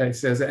 5, it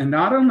says, and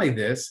not only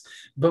this,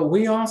 but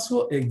we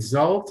also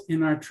exult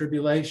in our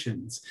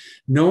tribulations,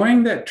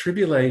 knowing that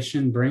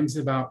tribulation brings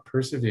about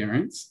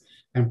perseverance,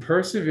 and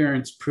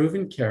perseverance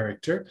proven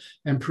character,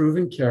 and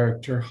proven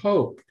character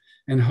hope.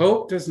 And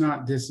hope does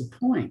not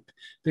disappoint,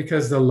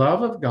 because the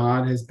love of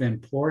God has been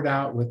poured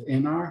out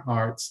within our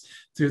hearts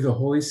through the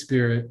Holy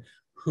Spirit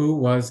who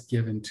was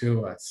given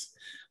to us.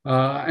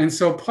 And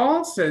so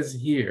Paul says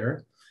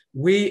here,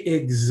 we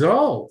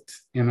exult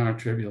in our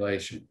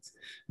tribulations.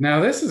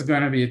 Now, this is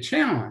going to be a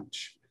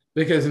challenge,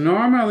 because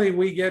normally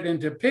we get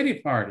into pity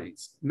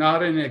parties,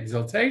 not in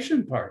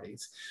exultation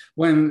parties.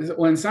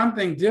 When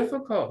something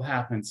difficult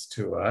happens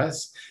to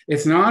us,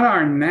 it's not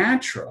our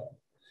natural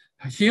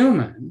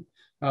human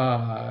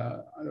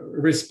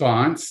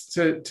response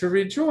to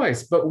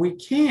rejoice, but we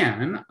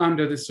can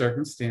under the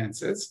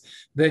circumstances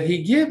that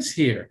he gives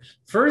here.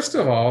 First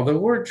of all, the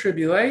word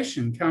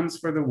tribulation comes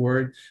from the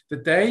word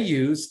that they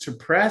use to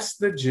press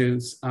the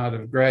juice out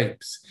of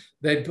grapes.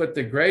 They'd put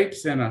the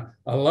grapes in a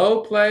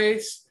low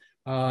place,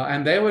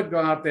 and they would go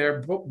out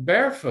there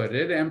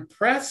barefooted and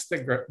press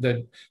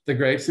the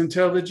grapes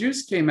until the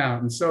juice came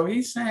out. And so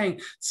he's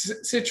saying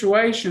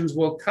situations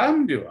will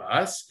come to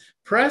us,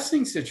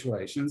 pressing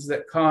situations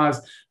that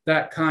cause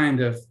that kind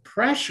of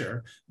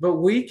pressure, but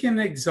we can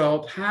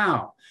exult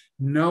how?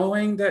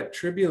 Knowing that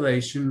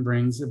tribulation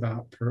brings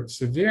about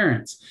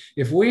perseverance.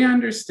 If we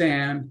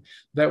understand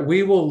that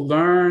we will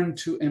learn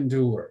to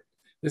endure.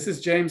 This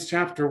is James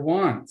chapter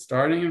 1,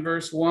 starting in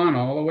verse 1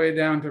 all the way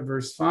down to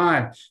verse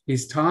 5.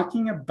 He's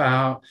talking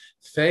about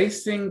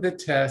facing the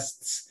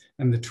tests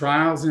and the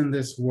trials in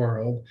this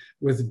world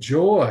with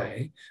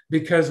joy,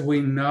 because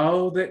we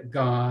know that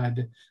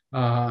God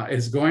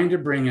is going to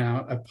bring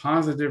out a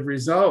positive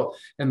result.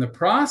 And the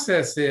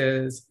process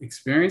is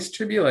experience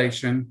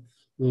tribulation,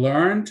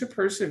 learn to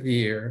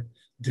persevere,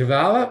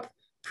 develop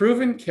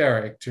proven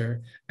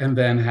character, and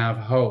then have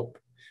hope.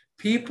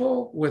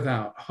 People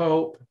without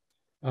hope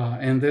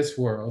in this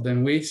world,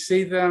 and we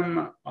see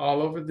them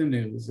all over the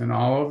news and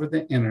all over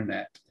the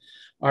internet,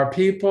 are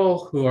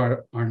people who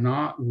are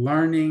not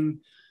learning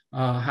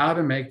how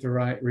to make the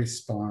right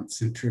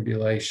response in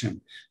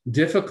tribulation.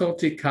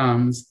 Difficulty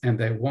comes and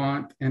they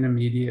want an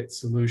immediate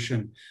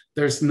solution.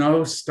 There's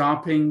no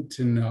stopping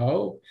to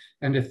know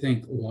and to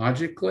think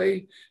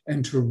logically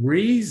and to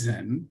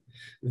reason.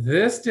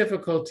 This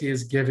difficulty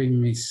is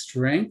giving me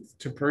strength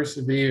to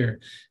persevere.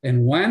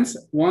 And once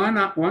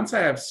I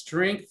have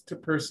strength to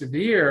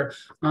persevere,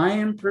 I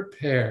am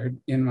prepared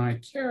in my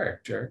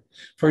character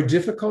for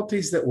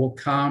difficulties that will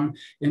come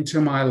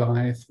into my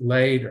life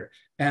later.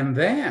 And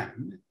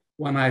then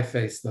when I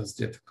face those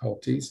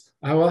difficulties,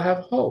 I will have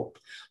hope.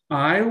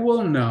 I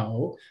will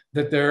know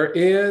that there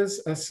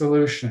is a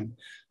solution.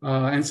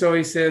 And so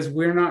he says,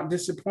 we're not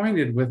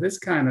disappointed with this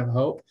kind of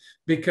hope,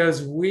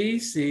 because we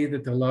see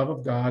that the love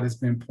of God has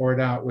been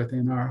poured out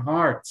within our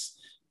hearts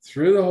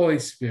through the Holy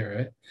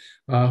Spirit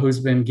who's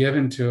been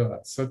given to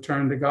us. So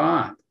turn to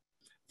God.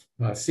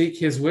 Seek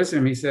his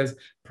wisdom. He says,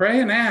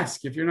 pray and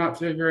ask if you're not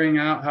figuring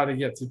out how to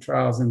get through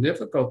trials and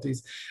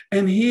difficulties.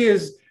 And he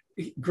is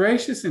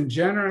gracious and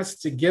generous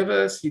to give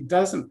us. He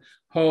doesn't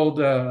hold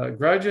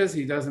grudges.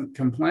 He doesn't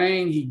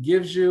complain. He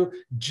gives you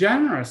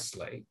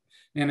generously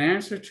in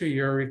answer to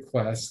your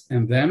requests,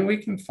 and then we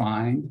can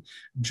find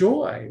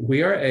joy.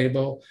 We are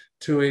able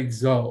to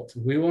exult.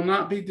 We will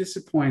not be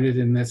disappointed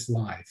in this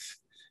life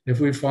if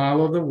we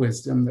follow the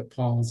wisdom that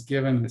Paul has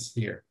given us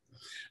here.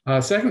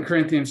 2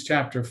 Corinthians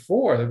chapter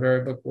 4, the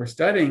very book we're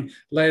studying,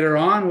 later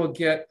on we'll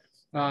get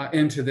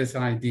into this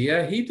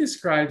idea. He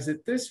describes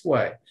it this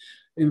way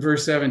in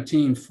verse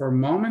 17: for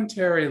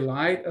momentary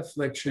light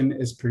affliction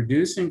is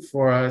producing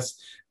for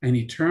us an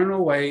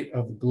eternal weight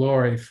of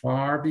glory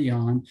far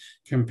beyond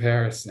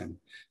comparison.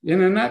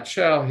 In a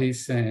nutshell,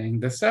 he's saying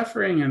the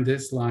suffering in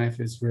this life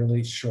is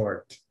really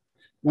short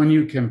when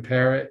you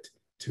compare it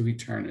to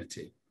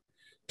eternity.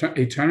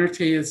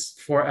 Eternity is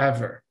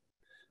forever.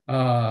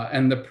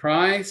 And the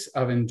price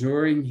of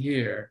enduring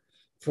here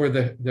for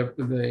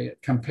the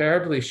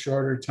comparably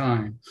shorter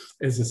time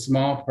is a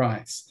small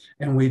price,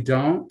 and we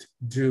don't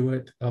do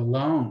it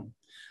alone.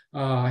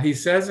 He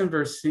says in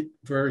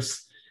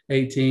verse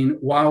 18,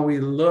 while we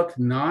look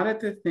not at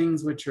the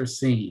things which are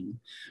seen,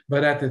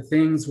 but at the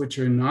things which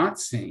are not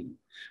seen.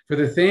 For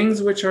the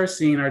things which are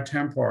seen are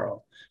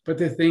temporal, but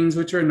the things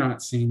which are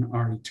not seen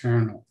are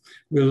eternal.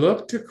 We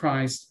look to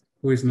Christ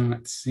who is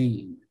not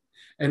seen,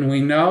 and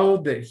we know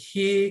that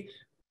he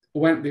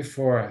went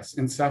before us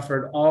and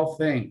suffered all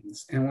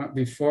things and went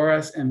before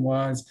us and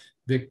was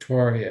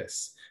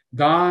victorious.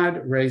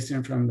 God raised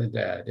him from the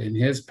dead, and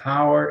his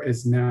power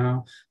is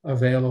now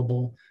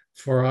available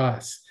for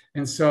us.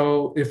 And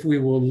so if we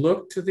will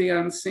look to the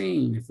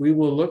unseen, if we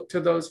will look to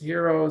those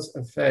heroes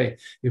of faith,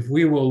 if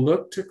we will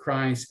look to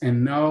Christ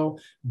and know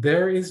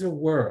there is a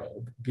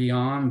world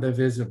beyond the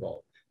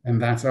visible,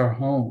 and that's our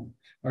home.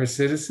 Our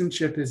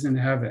citizenship is in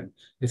heaven.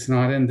 It's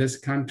not in this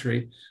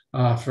country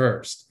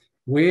first.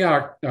 We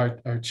are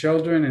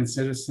children and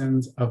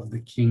citizens of the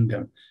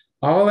kingdom.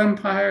 All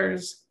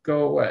empires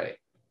go away.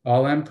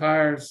 All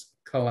empires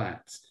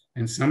collapse.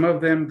 And some of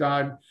them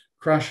God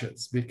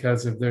crushes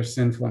because of their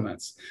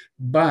sinfulness.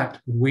 But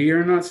we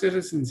are not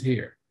citizens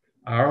here.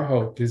 Our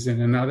hope is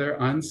in another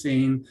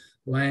unseen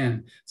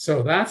land.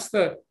 So that's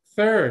the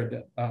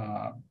third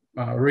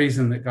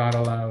reason that God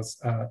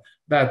allows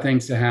bad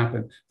things to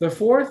happen. The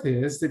fourth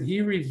is that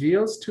he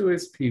reveals to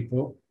his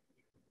people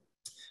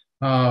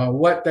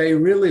what they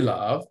really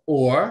love,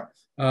 or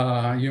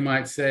you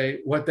might say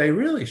what they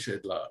really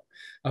should love.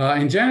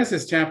 In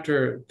Genesis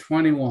chapter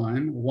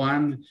 21,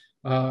 1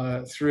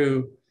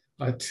 through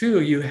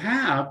 2, you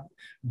have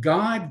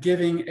God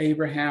giving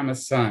Abraham a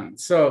son.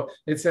 So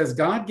it says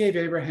God gave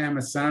Abraham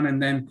a son,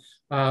 and then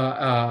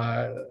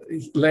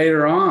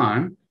later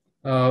on,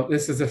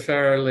 this is a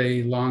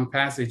fairly long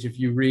passage if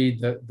you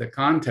read the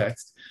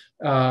context,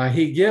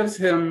 he gives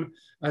him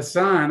a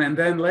son, and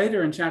then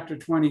later in chapter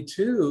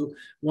 22,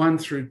 1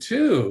 through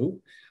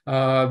 2,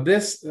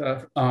 this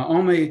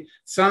only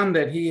son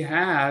that he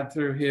had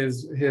through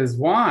his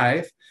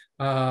wife,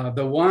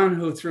 the one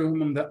who through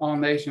whom all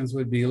nations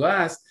would be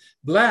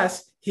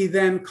blessed, he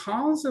then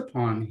calls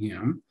upon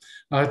him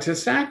to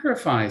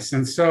sacrifice.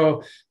 And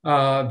so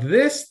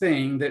this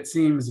thing that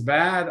seems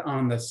bad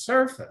on the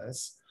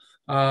surface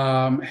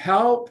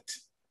helped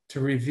to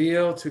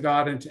reveal to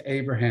God and to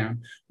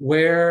Abraham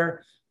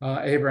where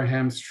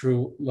Abraham's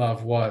true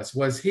love was.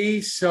 Was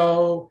he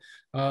so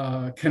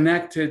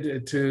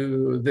connected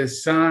to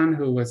this son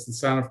who was the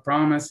son of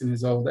promise in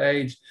his old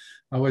age?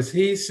 Was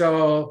he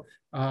so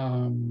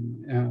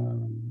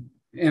in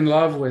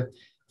love with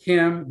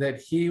him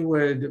that he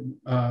would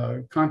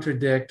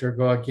contradict or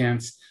go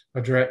against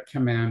a direct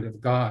command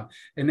of God?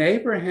 And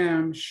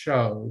Abraham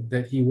showed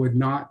that he would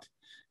not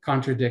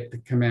contradict the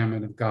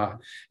commandment of God.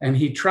 And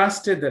he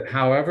trusted that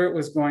however it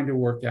was going to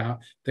work out,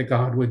 that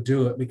God would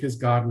do it because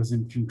God was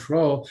in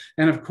control.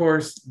 And of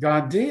course,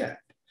 God did.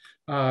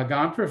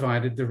 God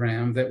provided the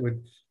ram that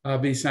would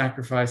be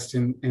sacrificed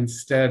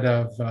instead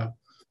of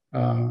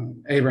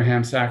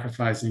Abraham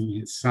sacrificing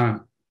his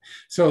son.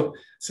 So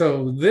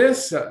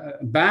this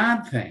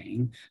bad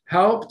thing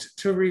helped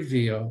to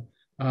reveal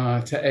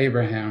to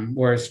Abraham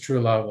where his true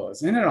love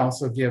was. And it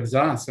also gives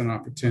us an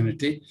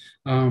opportunity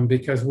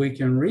because we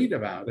can read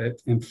about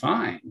it and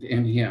find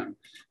in him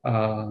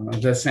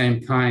the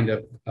same kind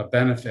of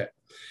benefit.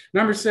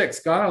 Number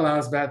 6, God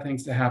allows bad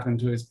things to happen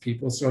to his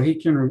people so he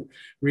can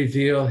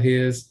reveal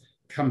his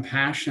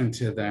compassion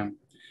to them.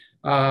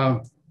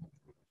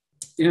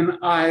 In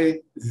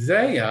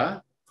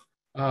Isaiah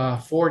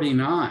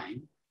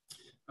 49,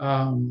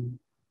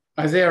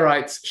 Isaiah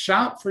writes,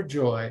 "Shout for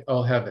joy,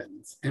 O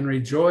heavens, and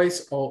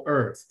rejoice, O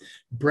earth.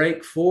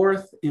 Break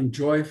forth in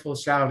joyful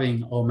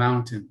shouting, O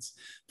mountains.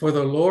 For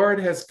the Lord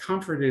has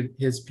comforted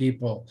his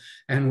people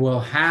and will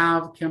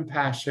have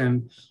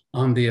compassion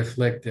on the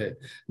afflicted."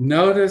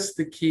 Notice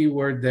the key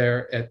word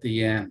there at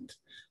the end.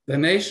 The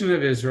nation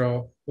of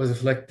Israel was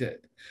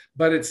afflicted,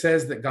 but it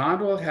says that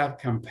God will have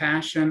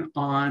compassion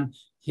on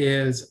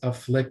his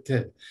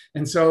afflicted.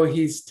 And so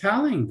he's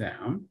telling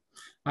them,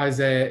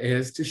 Isaiah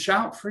is, to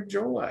shout for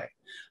joy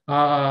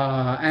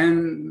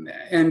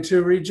and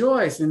to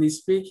rejoice. And he's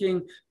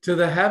speaking to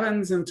the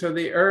heavens and to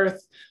the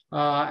earth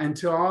and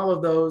to all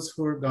of those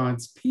who are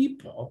God's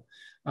people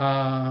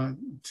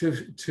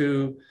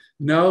to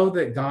know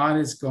that God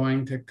is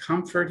going to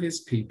comfort his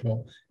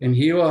people and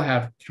he will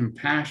have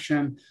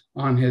compassion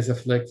on his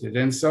afflicted.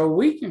 And so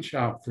we can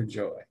shout for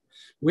joy.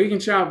 We can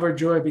shout for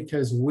joy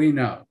because we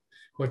know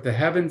what the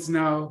heavens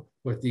know,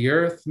 what the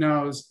earth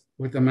knows,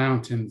 what the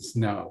mountains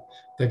know,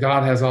 that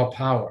God has all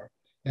power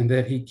and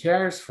that he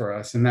cares for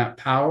us, and that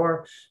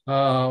power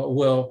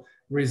will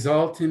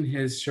result in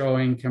his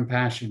showing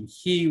compassion.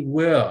 He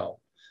will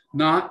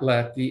not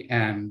let the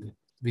end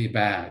be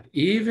bad,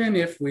 even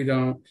if we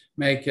don't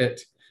make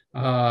it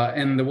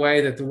in the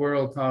way that the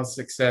world calls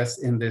success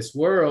in this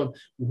world.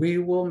 We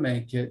will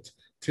make it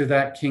to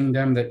that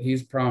kingdom that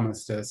he's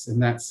promised us,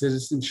 and that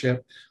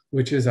citizenship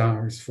which is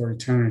ours for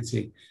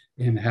eternity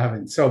in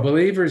heaven. So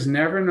believers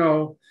never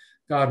know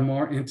God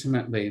more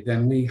intimately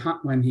than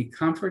when he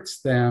comforts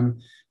them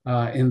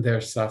in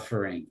their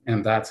suffering.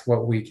 And that's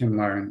what we can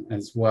learn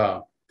as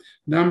well.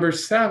 Number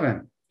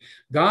 7,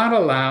 God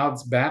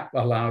allows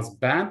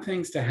bad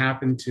things to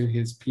happen to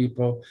his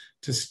people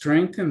to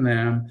strengthen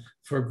them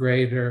for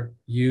greater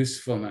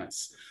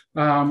usefulness.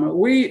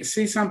 We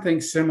see something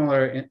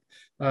similar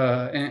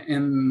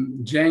in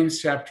James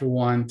chapter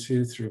 1,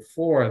 2 through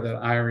 4 that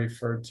I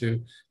referred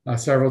to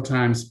several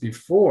times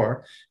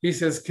before. He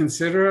says,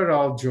 "Consider it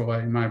all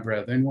joy, my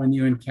brethren, when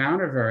you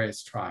encounter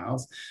various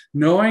trials,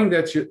 knowing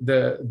that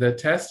the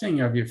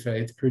testing of your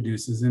faith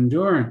produces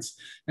endurance.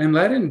 And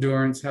let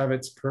endurance have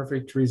its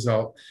perfect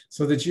result,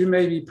 so that you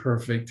may be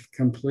perfect,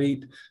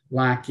 complete,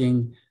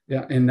 lacking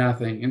in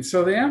nothing." And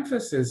so the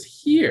emphasis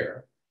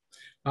here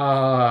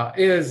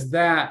is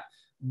that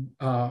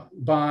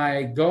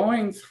by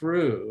going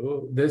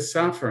through this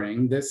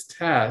suffering, this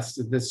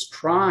test, this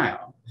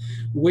trial,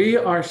 we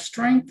are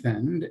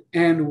strengthened,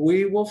 and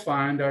we will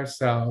find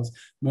ourselves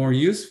more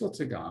useful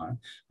to God,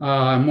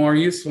 more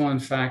useful, in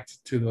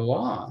fact, to the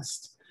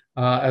lost,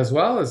 as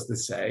well as the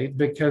saved,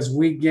 because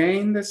we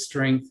gain the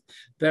strength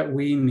that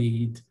we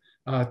need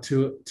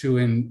to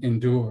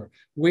endure.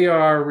 We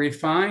are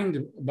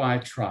refined by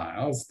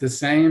trials, the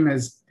same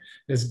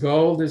as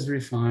gold is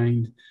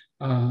refined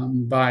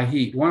by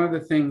heat. One of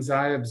the things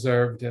I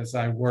observed as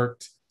I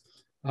worked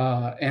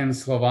in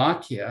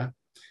Slovakia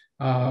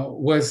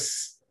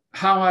was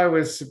how I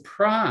was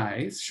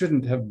surprised,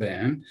 shouldn't have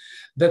been,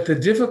 that the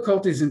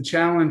difficulties and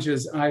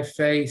challenges I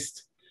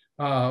faced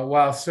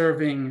while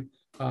serving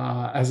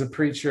as a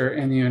preacher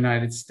in the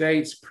United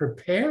States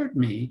prepared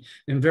me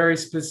in very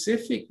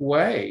specific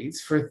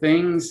ways for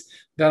things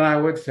that I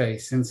would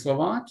face in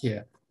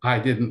Slovakia. I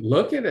didn't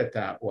look at it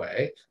that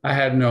way. I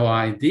had no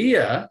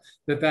idea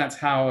that that's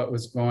how it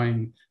was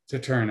going to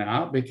turn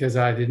out, because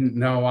I didn't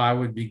know I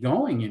would be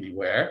going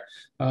anywhere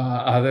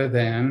other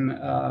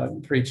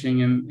than preaching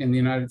in the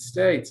United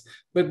States.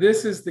 But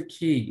this is the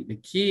key. The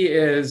key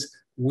is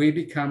we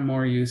become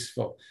more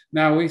useful.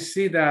 Now, we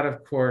see that,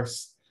 of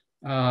course,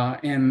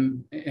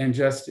 in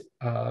just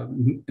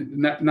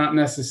not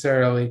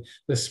necessarily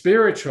the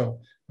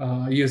spiritual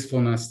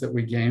usefulness that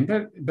we gain,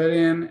 but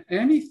in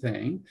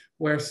anything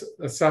where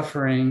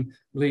suffering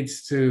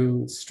leads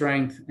to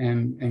strength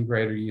and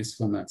greater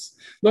usefulness.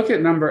 Look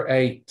at number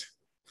 8.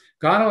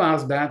 God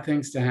allows bad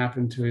things to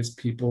happen to his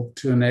people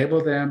to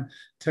enable them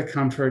to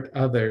comfort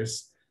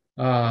others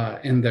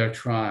in their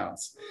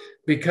trials,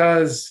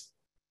 because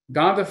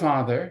God the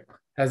Father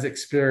has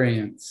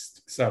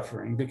experienced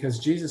suffering, because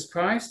Jesus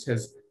Christ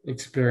has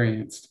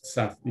experienced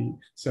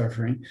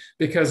suffering,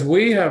 because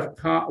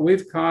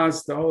we've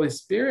caused the Holy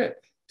Spirit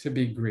to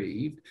be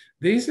grieved.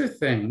 These are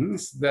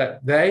things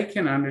that they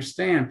can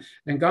understand,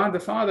 and God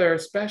the Father,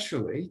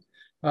 especially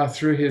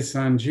through his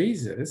Son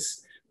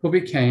Jesus, who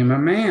became a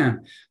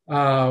man.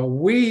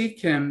 We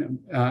can,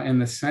 in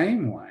the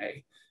same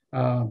way,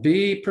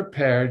 be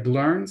prepared,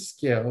 learn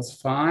skills,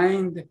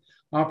 find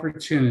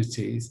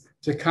opportunities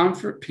to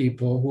comfort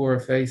people who are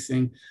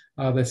facing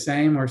the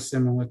same or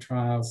similar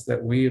trials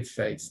that we have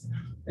faced.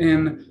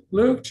 In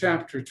Luke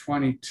chapter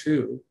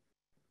 22,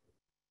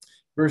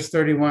 verse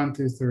 31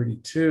 through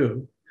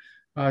 32,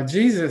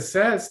 Jesus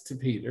says to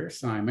Peter,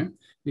 Simon,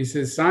 he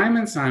says,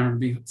 Simon,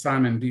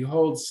 Simon,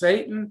 behold,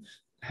 Satan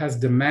has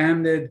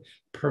demanded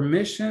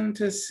permission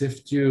to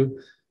sift you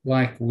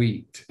like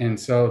wheat. And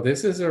so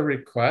this is a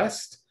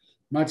request,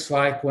 much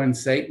like when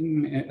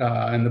Satan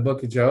in the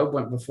book of Job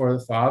went before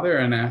the Father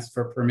and asked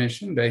for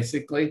permission,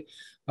 basically,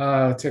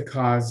 to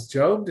cause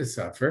Job to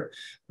suffer.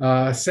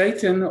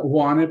 Satan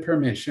wanted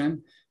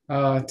permission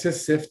to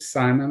sift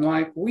Simon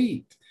like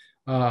wheat.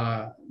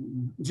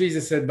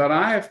 Jesus said, but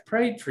I have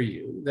prayed for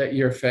you that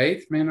your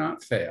faith may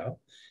not fail,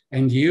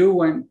 and you,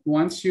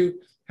 once you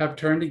have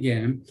turned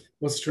again,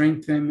 will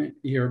strengthen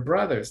your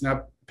brothers.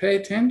 Now, pay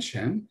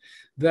attention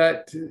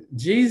that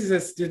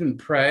Jesus didn't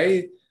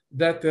pray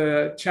that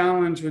the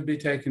challenge would be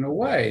taken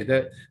away,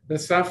 that the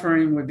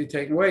suffering would be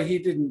taken away. He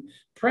didn't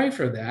pray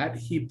for that.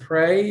 He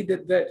prayed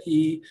that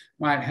he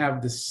might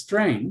have the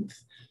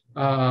strength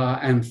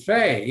and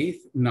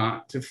faith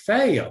not to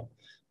fail.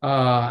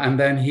 And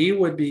then he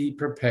would be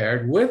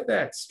prepared with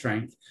that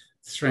strength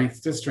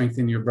to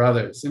strengthen your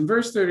brothers. In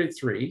verse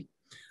 33,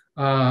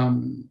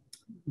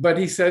 but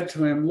he said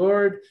to him,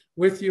 Lord,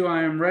 with you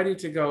I am ready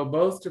to go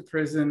both to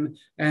prison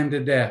and to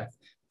death.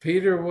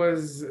 Peter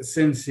was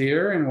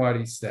sincere in what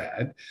he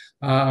said,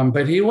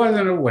 but he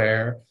wasn't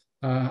aware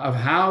of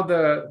how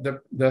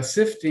the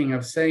sifting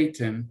of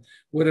Satan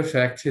would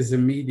affect his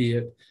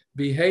immediate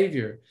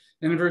behavior.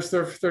 And in verse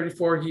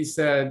 34,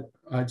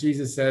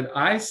 Jesus said,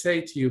 I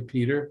say to you,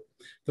 Peter,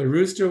 the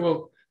rooster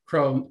will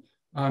crow,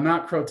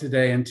 not crow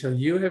today until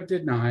you have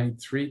denied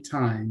 3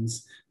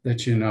 times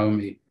that you know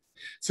me.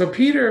 So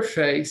Peter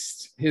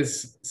faced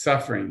his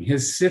suffering,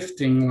 his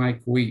sifting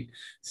like wheat.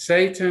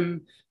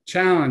 Satan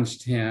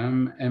challenged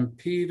him, and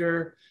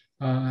Peter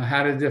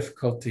had a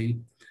difficulty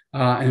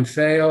and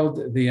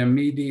failed the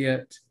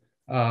immediate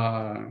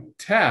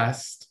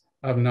test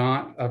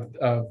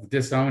of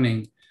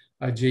disowning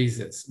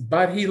Jesus.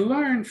 But he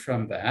learned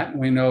from that.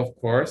 We know, of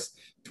course,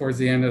 towards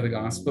the end of the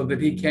gospel, that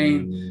he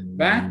came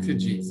back to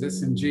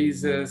Jesus, and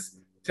Jesus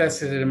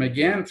tested him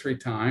again 3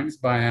 times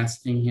by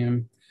asking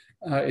him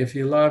if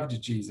he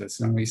loved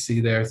Jesus. And we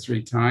see there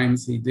 3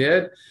 times he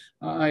did,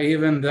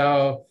 even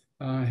though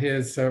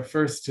his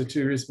first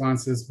 2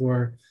 responses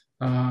were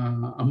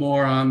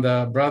more on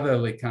the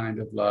brotherly kind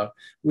of love.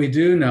 We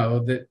do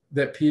know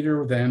that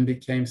Peter then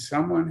became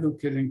someone who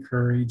could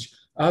encourage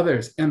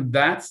others. And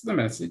that's the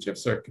message of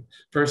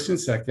 1st and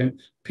 2nd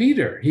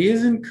Peter. He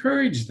has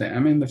encouraged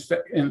them in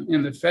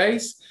the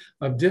face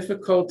of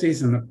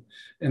difficulties and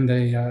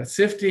the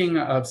sifting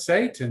of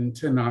Satan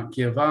to not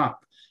give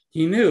up.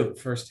 He knew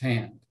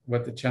firsthand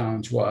what the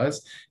challenge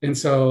was. And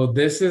so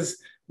this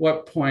is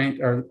what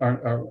point or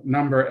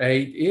number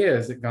 8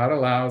 is, that God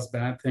allows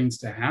bad things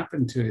to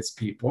happen to his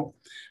people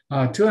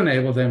to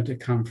enable them to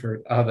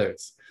comfort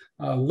others.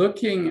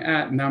 Looking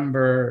at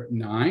number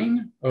 8.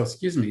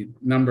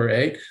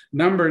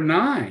 Number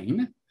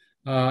 9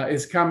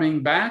 is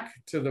coming back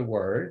to the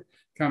word,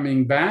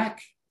 coming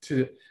back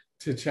to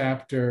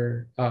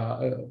chapter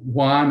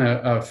 1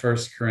 of 1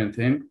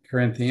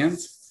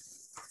 Corinthians,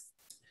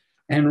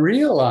 and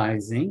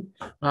realizing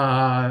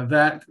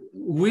that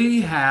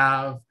we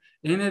have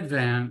in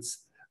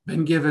advance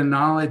been given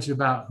knowledge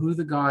about who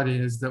the God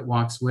is that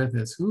walks with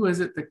us. Who is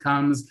it that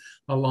comes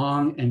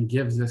along and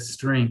gives us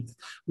strength?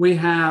 We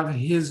have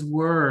his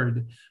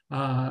word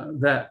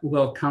that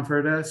will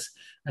comfort us,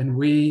 and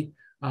we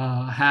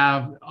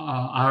have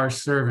our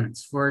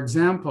servants. For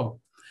example,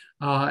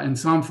 in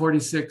Psalm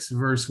 46,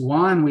 verse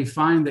 1, we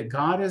find that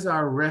God is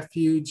our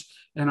refuge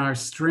and our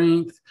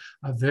strength,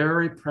 a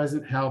very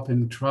present help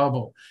in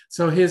trouble.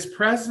 So his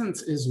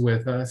presence is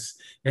with us,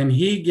 and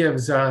he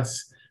gives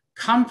us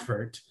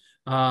comfort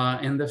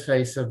in the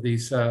face of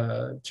these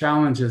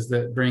challenges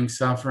that bring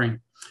suffering.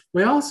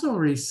 We also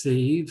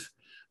receive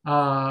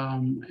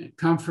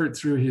comfort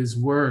through his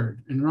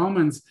word. In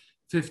Romans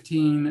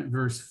 15,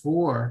 verse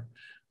 4,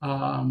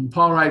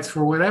 Paul writes,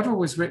 for whatever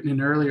was written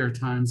in earlier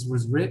times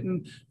was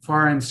written for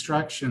our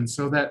instruction,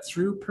 so that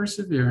through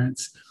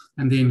perseverance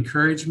and the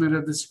encouragement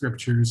of the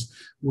scriptures,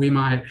 we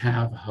might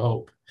have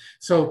hope.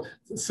 So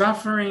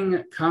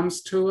suffering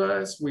comes to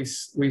us. We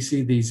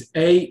see these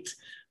 8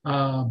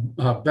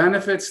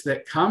 benefits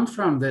that come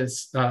from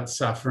this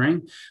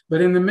suffering.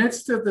 But in the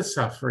midst of the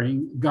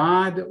suffering,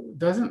 God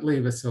doesn't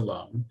leave us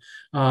alone.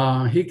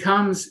 He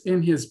comes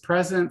in his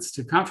presence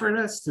to comfort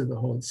us through the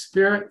Holy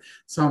Spirit.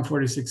 Psalm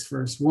 46,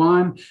 verse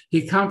 1.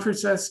 He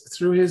comforts us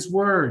through his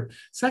word.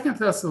 2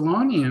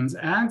 Thessalonians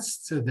adds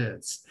to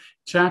this.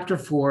 Chapter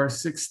 4,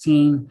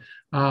 16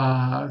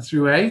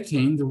 through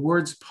 18, the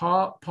words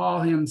of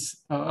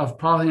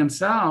Paul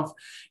himself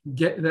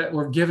that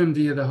were given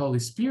via the Holy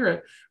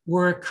Spirit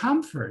were a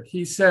comfort.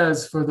 He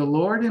says, for the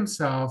Lord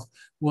himself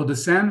will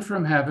descend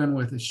from heaven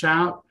with a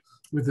shout,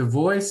 with the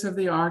voice of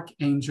the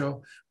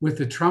archangel, with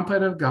the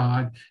trumpet of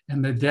God,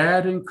 and the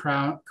dead in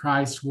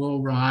Christ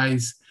will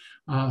rise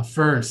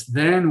first.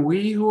 Then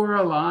we who are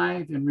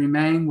alive and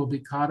remain will be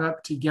caught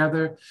up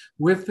together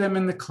with them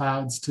in the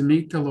clouds to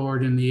meet the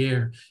Lord in the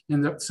air.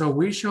 So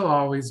we shall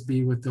always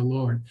be with the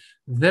Lord.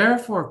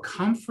 Therefore,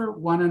 comfort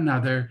one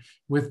another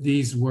with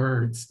these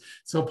words.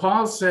 So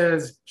Paul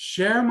says,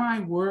 share my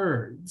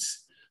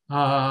words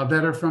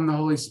that are from the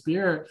Holy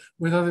Spirit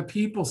with other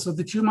people so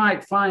that you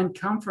might find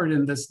comfort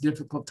in this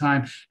difficult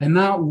time and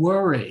not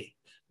worry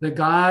that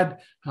God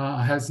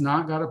has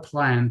not got a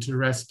plan to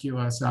rescue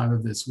us out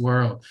of this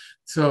world.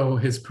 So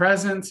his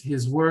presence,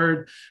 his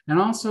word, and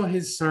also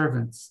his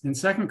servants. In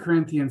 2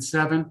 Corinthians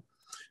 7,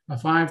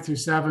 5 through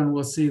 7,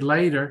 we'll see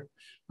later,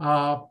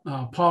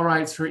 Paul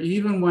writes, for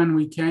even when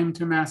we came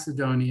to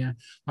Macedonia,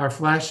 our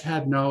flesh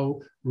had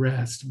no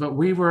rest, but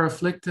we were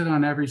afflicted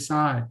on every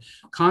side,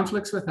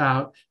 conflicts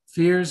without,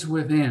 fears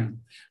within.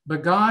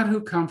 But God,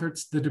 who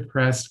comforts the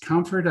depressed,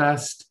 comfort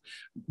us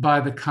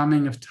by the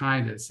coming of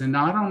Titus, and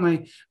not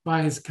only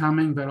by his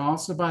coming, but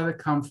also by the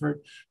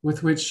comfort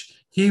with which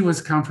he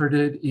was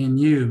comforted in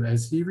you,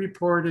 as he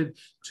reported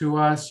to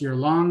us your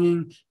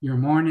longing, your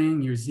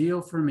mourning, your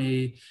zeal for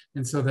me,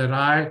 and so that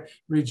I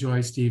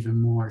rejoiced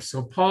even more.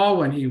 So Paul,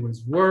 when he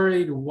was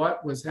worried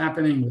what was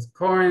happening with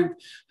Corinth,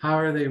 how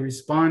are they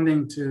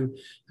responding to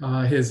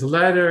his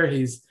letter,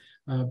 he's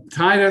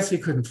Titus he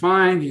couldn't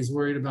find. He's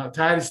worried about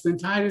Titus. Then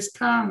Titus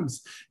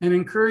comes and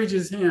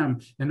encourages him.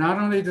 And not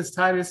only does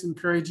Titus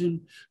encourage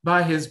him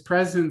by his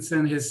presence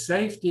and his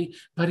safety,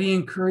 but he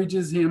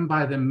encourages him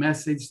by the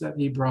message that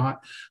he brought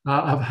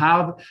of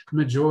how the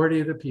majority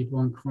of the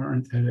people in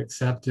Corinth had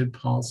accepted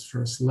Paul's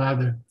first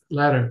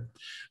letter.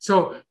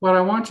 So what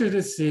I want you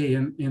to see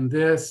in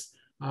this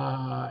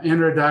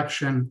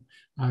introduction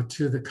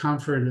to the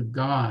comfort of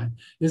God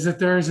is that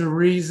there is a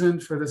reason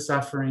for the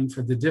suffering,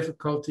 for the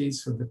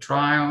difficulties, for the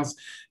trials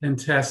and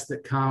tests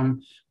that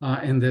come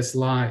in this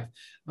life.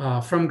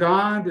 From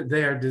God,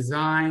 they are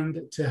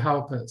designed to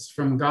help us.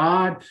 From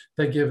God,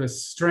 they give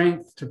us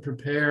strength to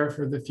prepare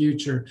for the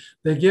future.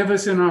 They give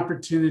us an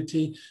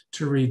opportunity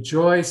to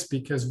rejoice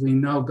because we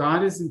know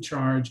God is in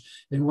charge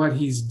and what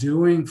he's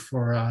doing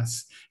for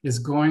us is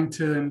going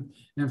to,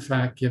 in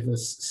fact, give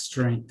us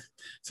strength.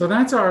 So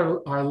that's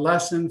our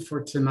lesson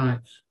for tonight,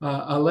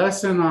 a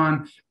lesson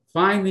on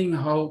finding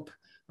hope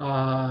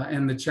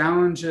and the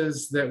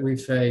challenges that we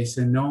face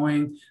and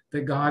knowing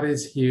that God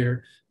is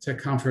here to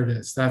comfort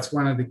us. That's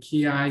one of the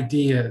key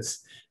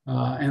ideas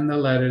in the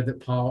letter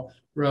that Paul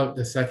wrote,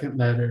 the second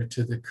letter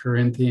to the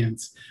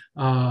Corinthians.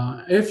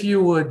 If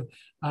you would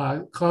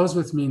close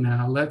with me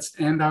now, let's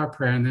end our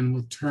prayer and then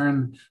we'll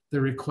turn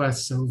the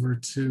requests over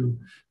to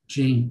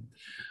Jean.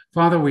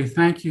 Father, we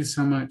thank you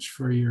so much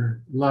for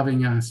your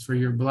loving us, for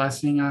your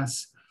blessing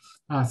us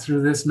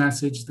through this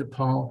message that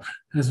Paul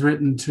has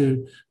written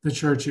to the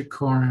church at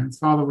Corinth.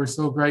 Father, we're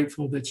so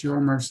grateful that you're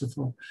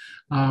merciful.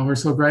 We're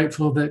so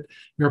grateful that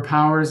your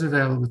power is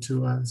available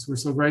to us. We're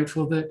so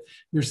grateful that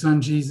your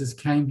son Jesus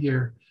came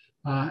here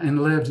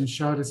and lived and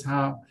showed us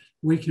how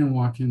we can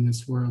walk in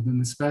this world,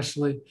 and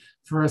especially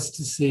for us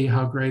to see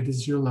how great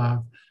is your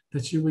love,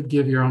 that you would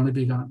give your only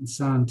begotten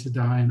son to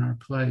die in our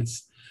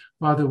place.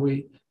 Father,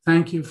 we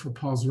thank you for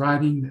Paul's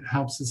writing that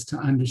helps us to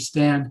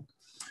understand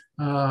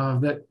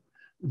that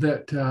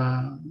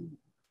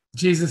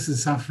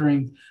Jesus'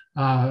 suffering,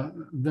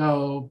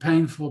 though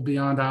painful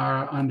beyond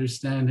our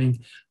understanding,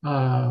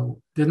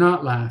 did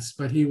not last,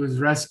 but he was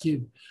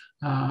rescued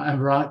and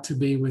brought to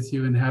be with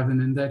you in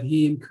heaven, and that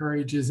he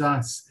encourages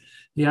us.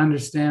 He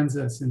understands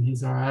us, and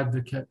he's our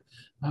advocate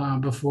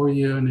before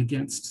you and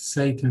against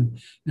Satan.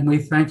 And we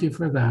thank you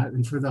for that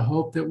and for the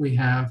hope that we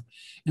have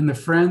in the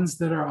friends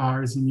that are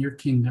ours in your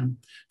kingdom,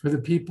 for the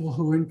people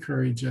who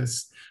encourage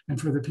us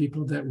and for the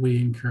people that we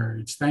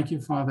encourage. Thank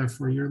you, Father,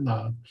 for your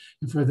love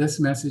and for this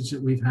message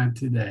that we've had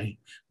today.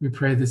 We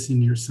pray this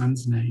in your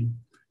son's name.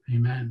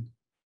 Amen.